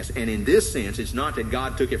to pass. And in this sense, it's not that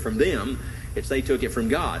God took it from them, it's they took it from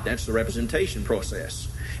God. That's the representation process.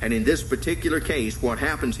 And in this particular case, what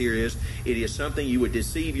happens here is, it is something you would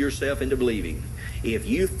deceive yourself into believing. If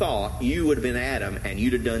you thought you would have been Adam and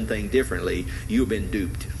you'd have done things differently, you've been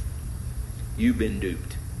duped. You've been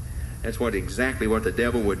duped. That's exactly what the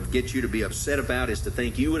devil would get you to be upset about, is to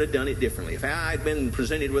think you would have done it differently. If I had been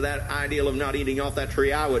presented with that ideal of not eating off that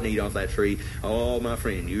tree, I wouldn't eat off that tree. Oh, my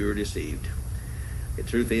friend, you were deceived. The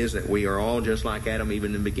truth is that we are all just like Adam even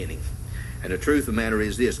in the beginning. And the truth of the matter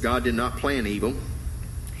is this: God did not plan evil.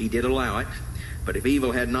 He did allow it. But if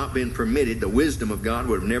evil had not been permitted, the wisdom of God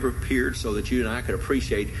would have never appeared, so that you and I could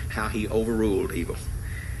appreciate how he overruled evil.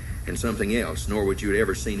 And something else, nor would you have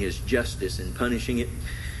ever seen his justice in punishing it,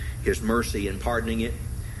 his mercy in pardoning it,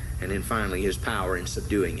 and then finally his power in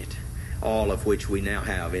subduing it, all of which we now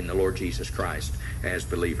have in the Lord Jesus Christ as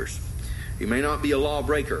believers. You may not be a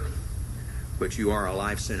lawbreaker, but you are a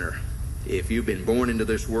life sinner. If you've been born into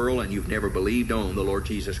this world and you've never believed on the Lord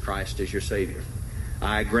Jesus Christ as your Savior,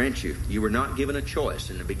 I grant you, you were not given a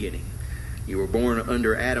choice in the beginning. You were born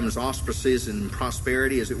under Adam's auspices and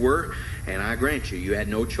prosperity, as it were, and I grant you, you had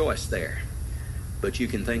no choice there. But you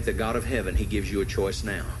can thank the God of heaven, He gives you a choice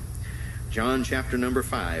now. John chapter number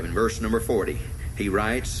 5 and verse number 40, He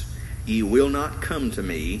writes, "Ye will not come to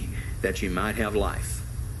me that ye might have life."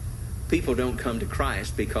 People don't come to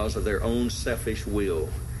Christ because of their own selfish will.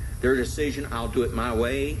 Their decision, I'll do it my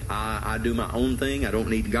way, I do my own thing, I don't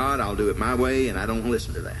need God, I'll do it my way, and I don't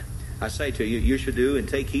listen to that. I say to you, you should do and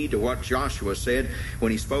take heed to what Joshua said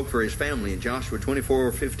when he spoke for his family. In Joshua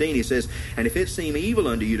 24:15, he says, "And if it seem evil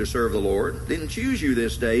unto you to serve the Lord, then choose you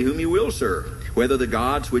this day whom you will serve, whether the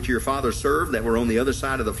gods which your fathers served that were on the other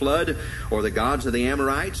side of the flood, or the gods of the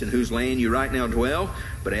Amorites in whose land you right now dwell.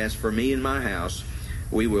 But as for me and my house,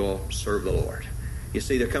 we will serve the Lord." You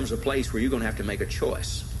see, there comes a place where you're going to have to make a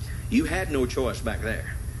choice. You had no choice back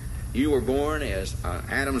there. You were born as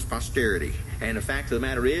Adam's posterity. And the fact of the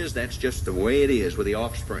matter is, that's just the way it is with the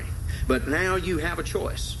offspring. But now you have a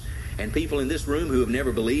choice. And people in this room who have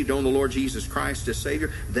never believed on the Lord Jesus Christ as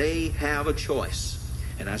Savior, they have a choice.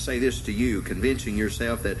 And I say this to you, convincing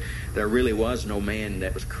yourself that there really was no man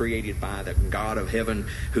that was created by the God of heaven,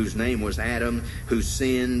 whose name was Adam, who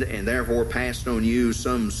sinned and therefore passed on you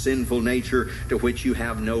some sinful nature to which you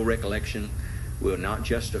have no recollection, will not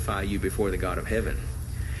justify you before the God of heaven.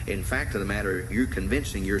 In fact of the matter, you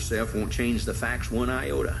convincing yourself won't change the facts one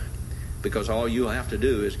iota. Because all you'll have to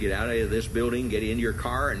do is get out of this building, get into your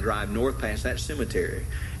car, and drive north past that cemetery.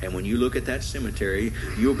 And when you look at that cemetery,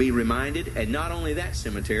 you'll be reminded, and not only that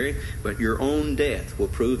cemetery, but your own death will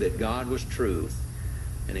prove that God was truth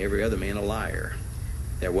and every other man a liar.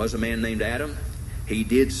 There was a man named Adam. He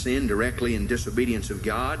did sin directly in disobedience of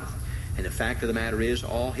God. And the fact of the matter is,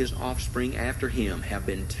 all his offspring after him have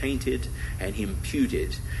been tainted and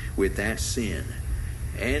imputed with that sin.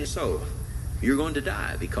 And so, you're going to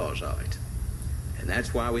die because of it. And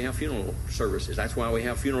that's why we have funeral services. That's why we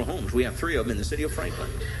have funeral homes. We have 3 of them in the city of Franklin.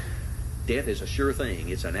 Death is a sure thing.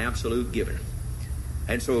 It's an absolute given.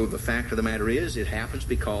 And so the fact of the matter is, it happens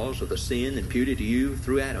because of the sin imputed to you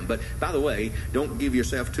through Adam. But by the way, don't give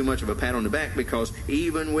yourself too much of a pat on the back, because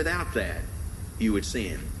even without that, you would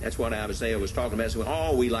sin. That's what Isaiah was talking about. So,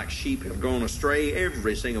 all we like sheep have gone astray.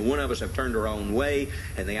 Every single one of us have turned our own way.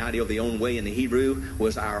 And the idea of the own way in the Hebrew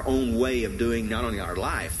was our own way of doing not only our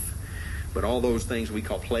life, but all those things we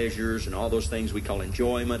call pleasures and all those things we call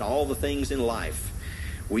enjoyment, all the things in life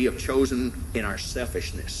we have chosen in our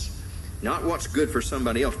selfishness. Not what's good for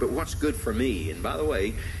somebody else, but what's good for me. And by the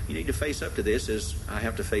way, you need to face up to this, as I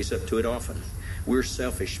have to face up to it often. We're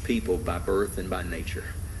selfish people by birth and by nature.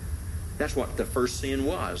 That's what the first sin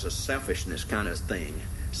was, a selfishness kind of thing.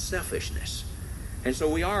 Selfishness. And so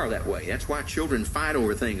we are that way. That's why children fight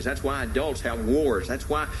over things. That's why adults have wars. That's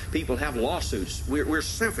why people have lawsuits. We're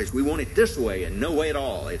selfish. We want it this way and no way at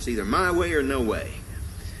all. It's either my way or no way.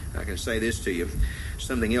 I can say this to you.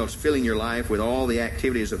 Something else, filling your life with all the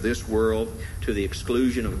activities of this world to the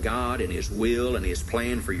exclusion of God and His will and His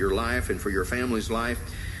plan for your life and for your family's life,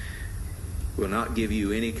 will not give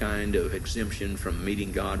you any kind of exemption from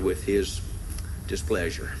meeting God with His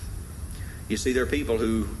displeasure. You see, there are people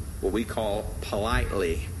who, what we call,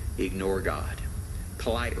 politely ignore God.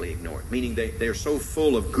 Politely ignore it. Meaning they're so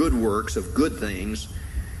full of good works, of good things,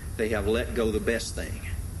 they have let go the best thing.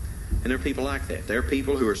 And there are people like that. There are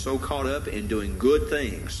people who are so caught up in doing good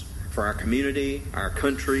things for our community, our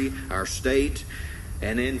country, our state,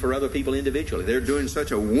 and then for other people individually. They're doing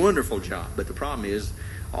such a wonderful job. But the problem is,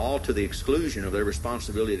 all to the exclusion of their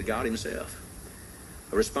responsibility to God Himself.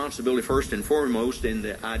 A responsibility first and foremost in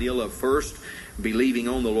the ideal of first believing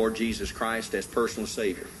on the Lord Jesus Christ as personal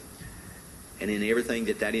Savior. And in everything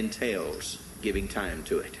that entails, giving time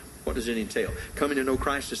to it. What does it entail? Coming to know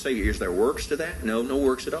Christ as Savior. Is there works to that? No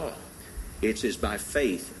works at all. It is by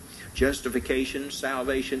faith. Justification,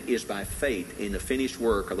 salvation is by faith in the finished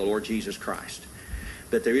work of the Lord Jesus Christ.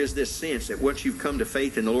 But there is this sense that once you've come to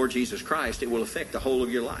faith in the Lord Jesus Christ, it will affect the whole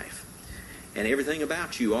of your life. And everything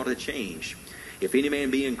about you ought to change. If any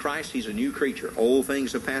man be in Christ, he's a new creature. Old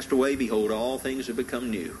things have passed away. Behold, all things have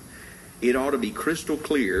become new. It ought to be crystal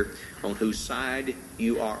clear on whose side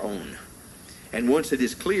you are on. And once it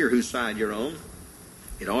is clear whose side you're on,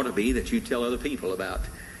 it ought to be that you tell other people about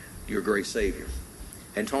your great Savior.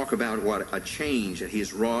 And talk about what a change that He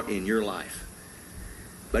has wrought in your life.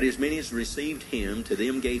 But as many as received Him, to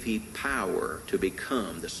them gave He power to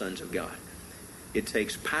become the sons of God. It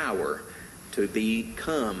takes power to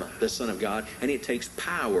become the Son of God, and it takes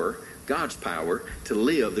power, God's power, to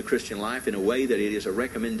live the Christian life in a way that it is a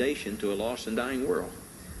recommendation to a lost and dying world.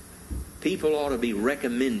 People ought to be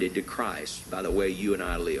recommended to Christ by the way you and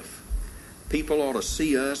I live. People ought to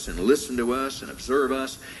see us and listen to us and observe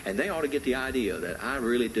us, and they ought to get the idea that I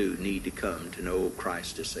really do need to come to know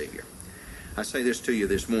Christ as Savior. I say this to you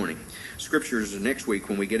this morning. Scriptures next week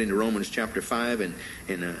when we get into Romans chapter 5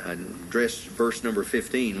 and address verse number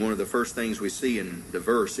 15, one of the first things we see in the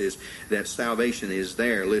verse is that salvation is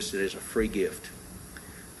there listed as a free gift.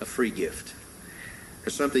 A free gift.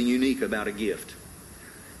 There's something unique about a gift,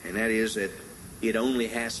 and that is that it only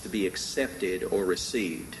has to be accepted or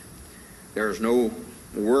received. There's no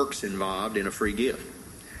works involved in a free gift.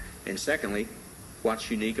 And secondly, what's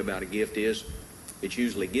unique about a gift is it's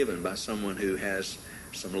usually given by someone who has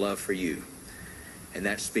some love for you. And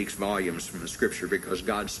that speaks volumes from the Scripture, because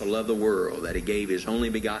God so loved the world that He gave His only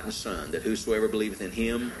begotten Son, that whosoever believeth in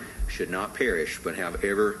Him should not perish but have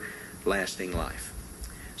everlasting life.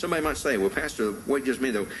 Somebody might say, well, Pastor, what just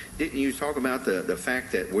mean though? Didn't you talk about the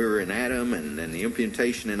fact that we were in Adam and the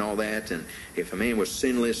imputation and all that, and if a man was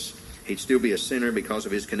sinless, he'd still be a sinner because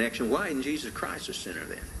of his connection? Why isn't Jesus Christ a sinner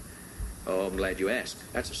then? Oh, I'm glad you asked.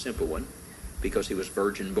 That's a simple one. Because He was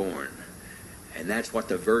virgin born. And that's what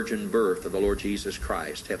the virgin birth of the Lord Jesus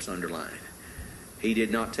Christ helps underline. He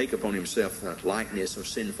did not take upon Himself the likeness of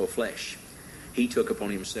sinful flesh. He took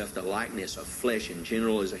upon Himself the likeness of flesh in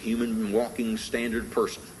general as a human walking standard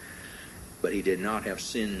person. But He did not have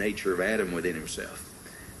sin nature of Adam within Himself.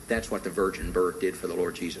 That's what the virgin birth did for the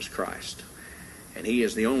Lord Jesus Christ. And He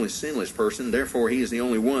is the only sinless person. Therefore, He is the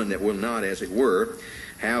only one that will not, as it were,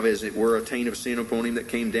 have, as it were, a taint of sin upon Him that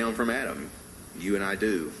came down from Adam. You and I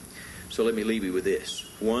do. So let me leave you with this.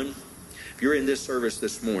 One, if you're in this service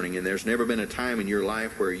this morning and there's never been a time in your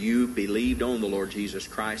life where you believed on the Lord Jesus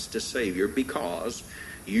Christ as Savior because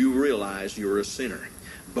you realize you're a sinner,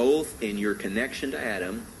 both in your connection to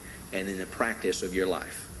Adam and in the practice of your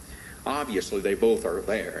life. Obviously, they both are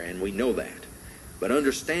there, and we know that. But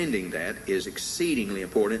understanding that is exceedingly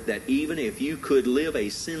important, that even if you could live a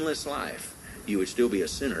sinless life, you would still be a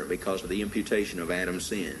sinner because of the imputation of Adam's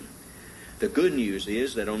sin. The good news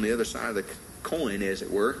is that on the other side of the coin, as it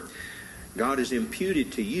were, God has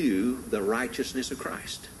imputed to you the righteousness of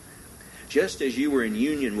Christ. Just as you were in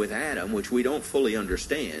union with Adam, which we don't fully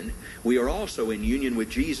understand, we are also in union with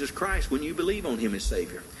Jesus Christ when you believe on Him as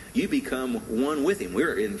Savior. You become one with Him.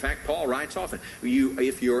 In fact, Paul writes often,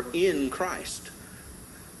 if you're in Christ,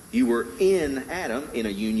 you were in Adam in a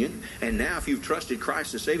union, and now if you've trusted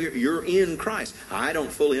Christ as Savior, you're in Christ. I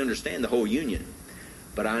don't fully understand the whole union,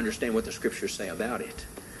 but I understand what the Scriptures say about it.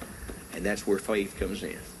 And that's where faith comes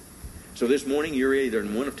in. So this morning, you're either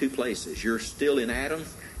in one of two places. You're still in Adam,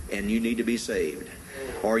 and you need to be saved.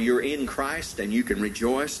 Or you're in Christ, and you can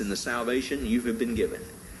rejoice in the salvation you have been given.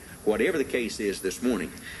 Whatever the case is this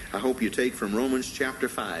morning, I hope you take from Romans chapter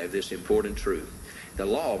 5 this important truth. The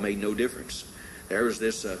law made no difference. There was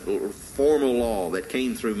this formal law that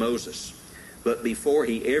came through Moses. But before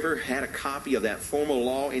he ever had a copy of that formal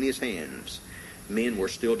law in his hands, men were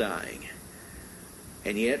still dying.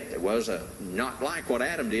 And yet, it was not like what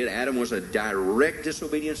Adam did. Adam was a direct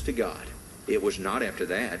disobedience to God. It was not after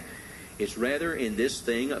that. It's rather in this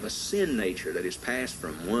thing of a sin nature that is passed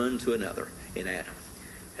from one to another in Adam.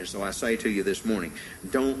 And so I say to you this morning,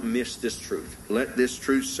 don't miss this truth. Let this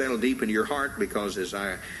truth settle deep into your heart, because as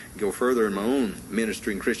I go further in my own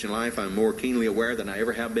ministry and Christian life, I'm more keenly aware than I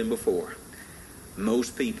ever have been before.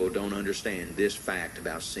 Most people don't understand this fact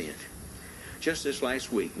about sin. Just this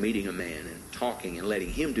last week, meeting a man and talking and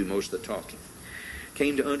letting him do most of the talking,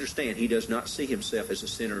 came to understand he does not see himself as a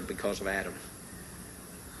sinner because of Adam.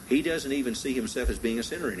 He doesn't even see himself as being a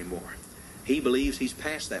sinner anymore. He believes he's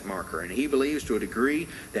past that marker, and he believes to a degree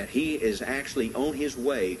that he is actually on his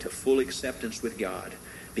way to full acceptance with God,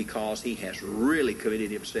 because he has really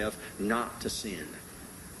committed himself not to sin.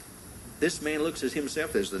 This man looks at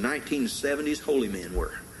himself as the 1970s holy men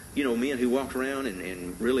were. You know, men who walked around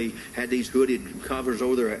and really had these hooded covers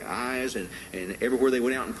over their eyes, and everywhere they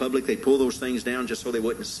went out in public, they'd pull those things down just so they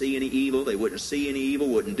wouldn't see any evil. They wouldn't see any evil,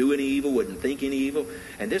 wouldn't do any evil, wouldn't think any evil.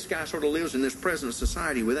 And this guy sort of lives in this present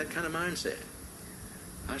society with that kind of mindset.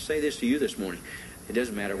 I say this to you this morning. It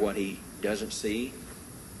doesn't matter what he doesn't see.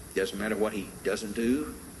 It doesn't matter what he doesn't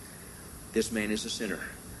do. This man is a sinner.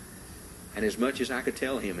 And as much as I could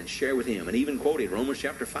tell him and share with him, and even quoted Romans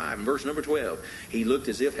chapter 5 and verse number 12, he looked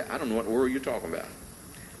as if, I don't know what world you're talking about.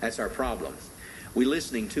 That's our problem. We're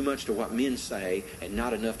listening too much to what men say and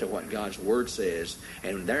not enough to what God's Word says,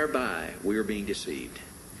 and thereby we are being deceived.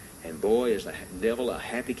 And boy, is the devil a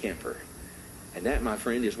happy camper. And that, my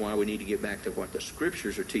friend, is why we need to get back to what the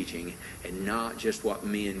Scriptures are teaching, and not just what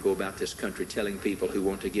men go about this country telling people who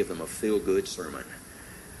want to give them a feel-good sermon.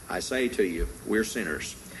 I say to you, we're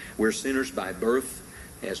sinners. We're sinners by birth,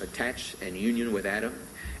 as attached and union with Adam,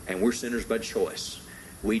 And we're sinners by choice.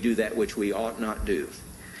 We do that which we ought not do.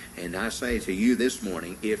 And I say to you this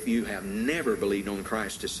morning, if you have never believed on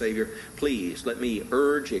Christ as Savior, please let me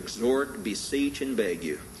urge, exhort, beseech, and beg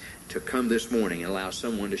you to come this morning and allow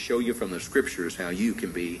someone to show you from the Scriptures how you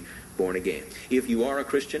can be born again. If you are a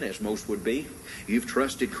Christian, as most would be, you've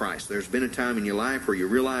trusted Christ. There's been a time in your life where you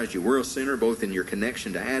realized you were a sinner, both in your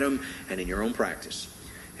connection to Adam and in your own practice.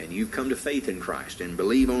 And you've come to faith in Christ and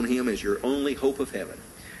believe on Him as your only hope of heaven.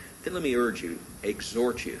 Then let me urge you,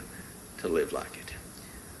 exhort you to live like it.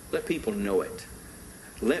 Let people know it.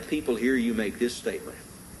 Let people hear you make this statement.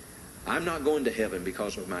 I'm not going to heaven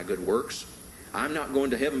because of my good works. I'm not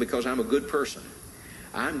going to heaven because I'm a good person.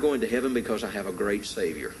 I'm going to heaven because I have a great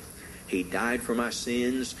Savior. He died for my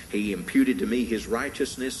sins. He imputed to me His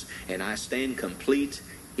righteousness, and I stand complete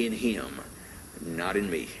in Him, not in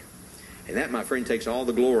me. And that, my friend, takes all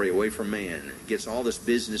the glory away from man. It gets all this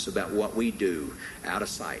business about what we do out of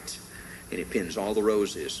sight. And it pins all the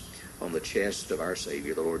roses on the chest of our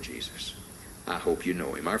Savior, the Lord Jesus. I hope you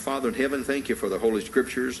know Him. Our Father in heaven, thank you for the Holy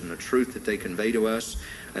Scriptures and the truth that they convey to us,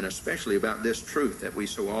 and especially about this truth that we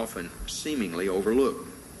so often seemingly overlook.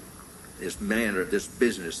 This manner, this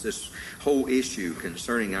business, this whole issue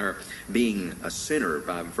concerning our being a sinner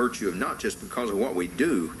by virtue of not just because of what we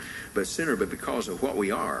do, but sinner, but because of what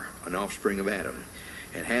we are, an offspring of Adam,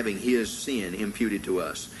 and having his sin imputed to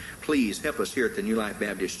us. Please help us here at the New Life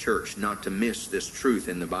Baptist Church not to miss this truth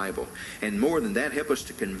in the Bible. And more than that, help us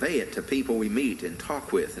to convey it to people we meet and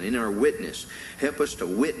talk with. And in our witness, help us to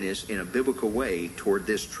witness in a biblical way toward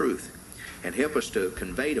this truth. And help us to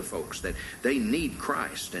convey to folks that they need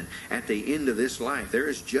Christ. And at the end of this life, there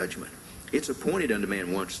is judgment. It's appointed unto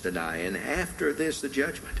man once to die. And after this, the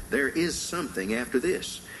judgment. There is something after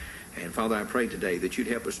this. And Father, I pray today that you'd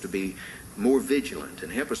help us to be more vigilant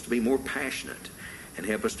and help us to be more passionate and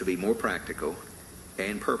help us to be more practical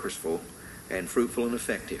and purposeful and fruitful and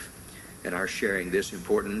effective in our sharing this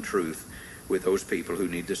important truth with those people who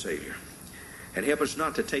need the Savior. And help us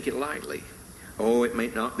not to take it lightly. Oh, it may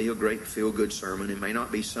not be a great feel-good sermon. It may not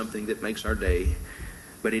be something that makes our day,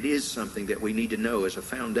 but it is something that we need to know as a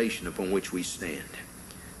foundation upon which we stand.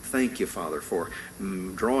 Thank you, Father, for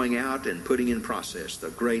drawing out and putting in process the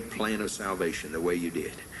great plan of salvation the way you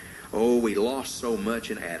did. Oh, we lost so much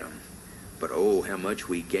in Adam, but oh, how much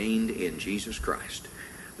we gained in Jesus Christ.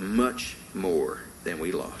 Much more than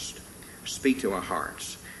we lost. Speak to our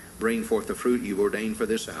hearts. Bring forth the fruit you've ordained for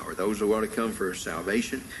this hour. Those who ought to come for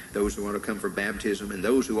salvation, those who ought to come for baptism, and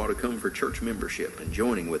those who ought to come for church membership and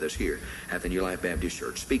joining with us here at the New Life Baptist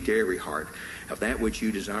Church. Speak to every heart of that which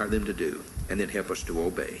you desire them to do, and then help us to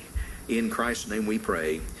obey. In Christ's name we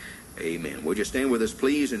pray. Amen. Would you stand with us,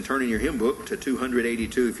 please, and turn in your hymn book to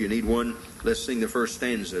 282 if you need one. Let's sing the first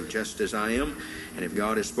stanza of Just As I Am. And if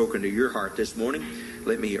God has spoken to your heart this morning,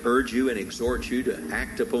 let me urge you and exhort you to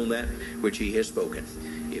act upon that which He has spoken.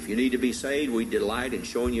 If you need to be saved, we delight in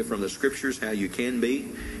showing you from the Scriptures how you can be.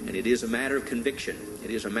 And it is a matter of conviction. It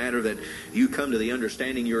is a matter that you come to the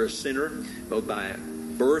understanding you're a sinner, both by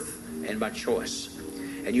birth and by choice.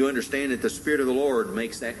 And you understand that the Spirit of the Lord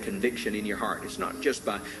makes that conviction in your heart. It's not just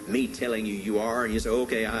by me telling you you are, and you say,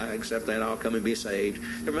 okay, I accept that, I'll come and be saved.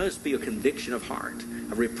 There must be a conviction of heart,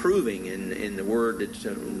 a reproving in the word that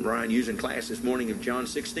Ryan used in class this morning of John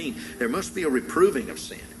 16. There must be a reproving of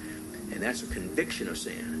sin, and that's a conviction of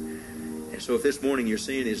sin. And so if this morning your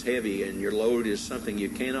sin is heavy and your load is something you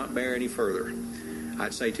cannot bear any further,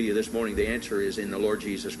 I'd say to you this morning the answer is in the Lord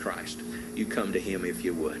Jesus Christ. You come to Him if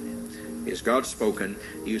you would. Is God spoken?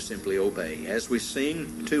 You simply obey. As we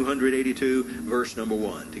sing 282, verse number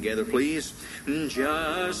 1. Together, please.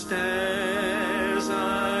 Just as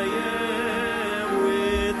I am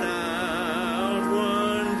without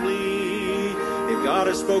one plea. If God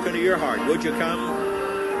has spoken to your heart, would you come?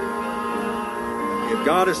 If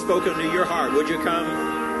God has spoken to your heart, would you come?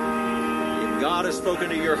 If God has spoken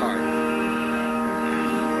to your heart.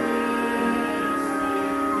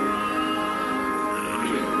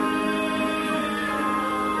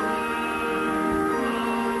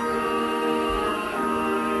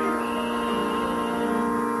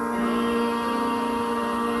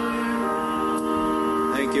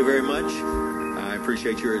 Thank you very much. I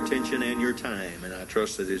appreciate your attention and your time, and I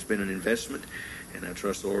trust that it's been an investment, and I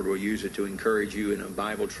trust the Lord will use it to encourage you in a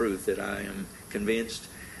Bible truth that I am convinced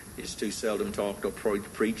is too seldom talked or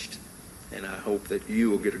preached, and I hope that you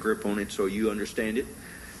will get a grip on it so you understand it,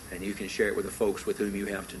 and you can share it with the folks with whom you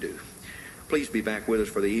have to do. Please be back with us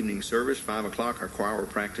for the evening service. 5 o'clock, our choir will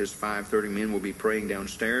practice. 5:30, men will be praying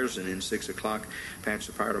downstairs. And then 6 o'clock,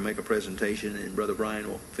 Pastor Fire will make a presentation, and Brother Brian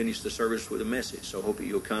will finish the service with a message. So I hope that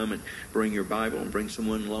you'll come and bring your Bible and bring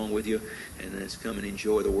someone along with you, and let's come and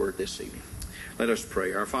enjoy the Word this evening. Let us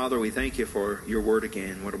pray. Our Father, we thank you for your Word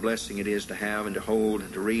again. What a blessing it is to have and to hold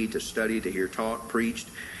and to read, to study, to hear taught, preached,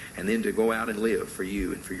 and then to go out and live for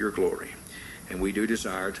you and for your glory. And we do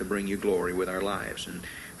desire to bring you glory with our lives. And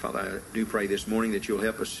Father, I do pray this morning that you'll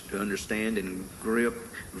help us to understand and grip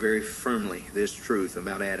very firmly this truth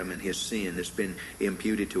about Adam and his sin that's been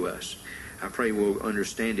imputed to us. I pray we'll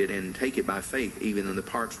understand it and take it by faith, even in the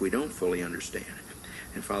parts we don't fully understand.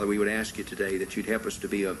 And Father, we would ask you today that you'd help us to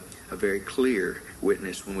be a very clear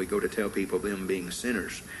witness when we go to tell people them being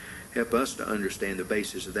sinners. Help us to understand the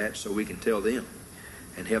basis of that so we can tell them.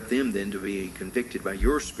 And help them then to be convicted by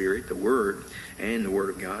your Spirit, the Word, and the Word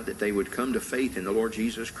of God, that they would come to faith in the Lord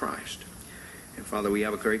Jesus Christ. And Father, we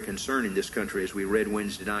have a great concern in this country, as we read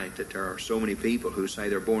Wednesday night, that there are so many people who say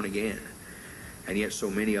they're born again, and yet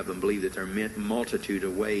so many of them believe that there are a multitude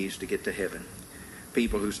of ways to get to heaven.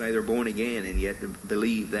 People who say they're born again and yet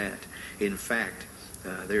believe that, in fact,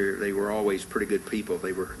 they were always pretty good people.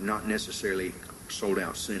 They were not necessarily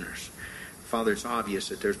sold-out sinners. Father, it's obvious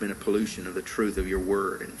that there's been a pollution of the truth of your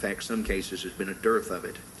Word. In fact, some cases there's been a dearth of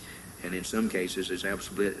it. And in some cases there's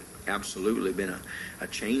absolutely been a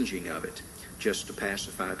changing of it just to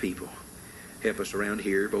pacify people. Help us around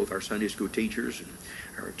here, both our Sunday school teachers and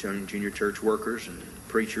our junior church workers and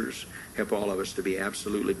preachers. Help all of us to be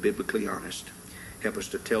absolutely biblically honest. Help us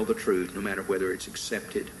to tell the truth, no matter whether it's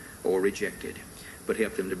accepted or rejected. But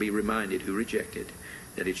help them to be reminded who rejected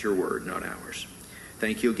that it's your word, not ours.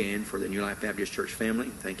 Thank you again for the New Life Baptist Church family.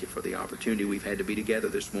 Thank you for the opportunity we've had to be together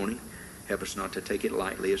this morning. Help us not to take it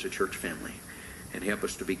lightly as a church family. And help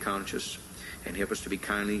us to be conscious. And help us to be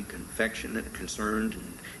kindly, affectionate, concerned,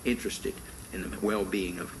 and interested in the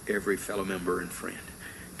well-being of every fellow member and friend.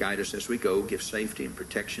 Guide us as we go. Give safety and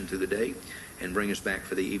protection through the day. And bring us back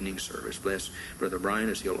for the evening service. Bless Brother Brian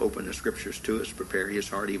as he'll open the Scriptures to us. Prepare his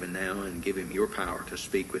heart even now and give him your power to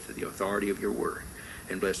speak with the authority of your Word.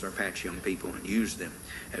 And bless our Patch young people and use them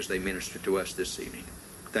as they minister to us this evening.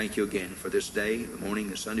 Thank you again for this day, the morning,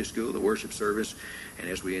 the Sunday school, the worship service. And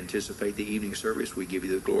as we anticipate the evening service, we give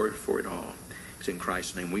you the glory for it all. It's in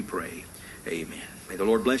Christ's name we pray. Amen. May the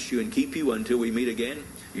Lord bless you and keep you until we meet again.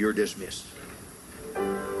 You're dismissed.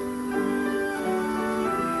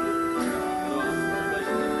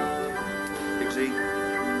 Dixie.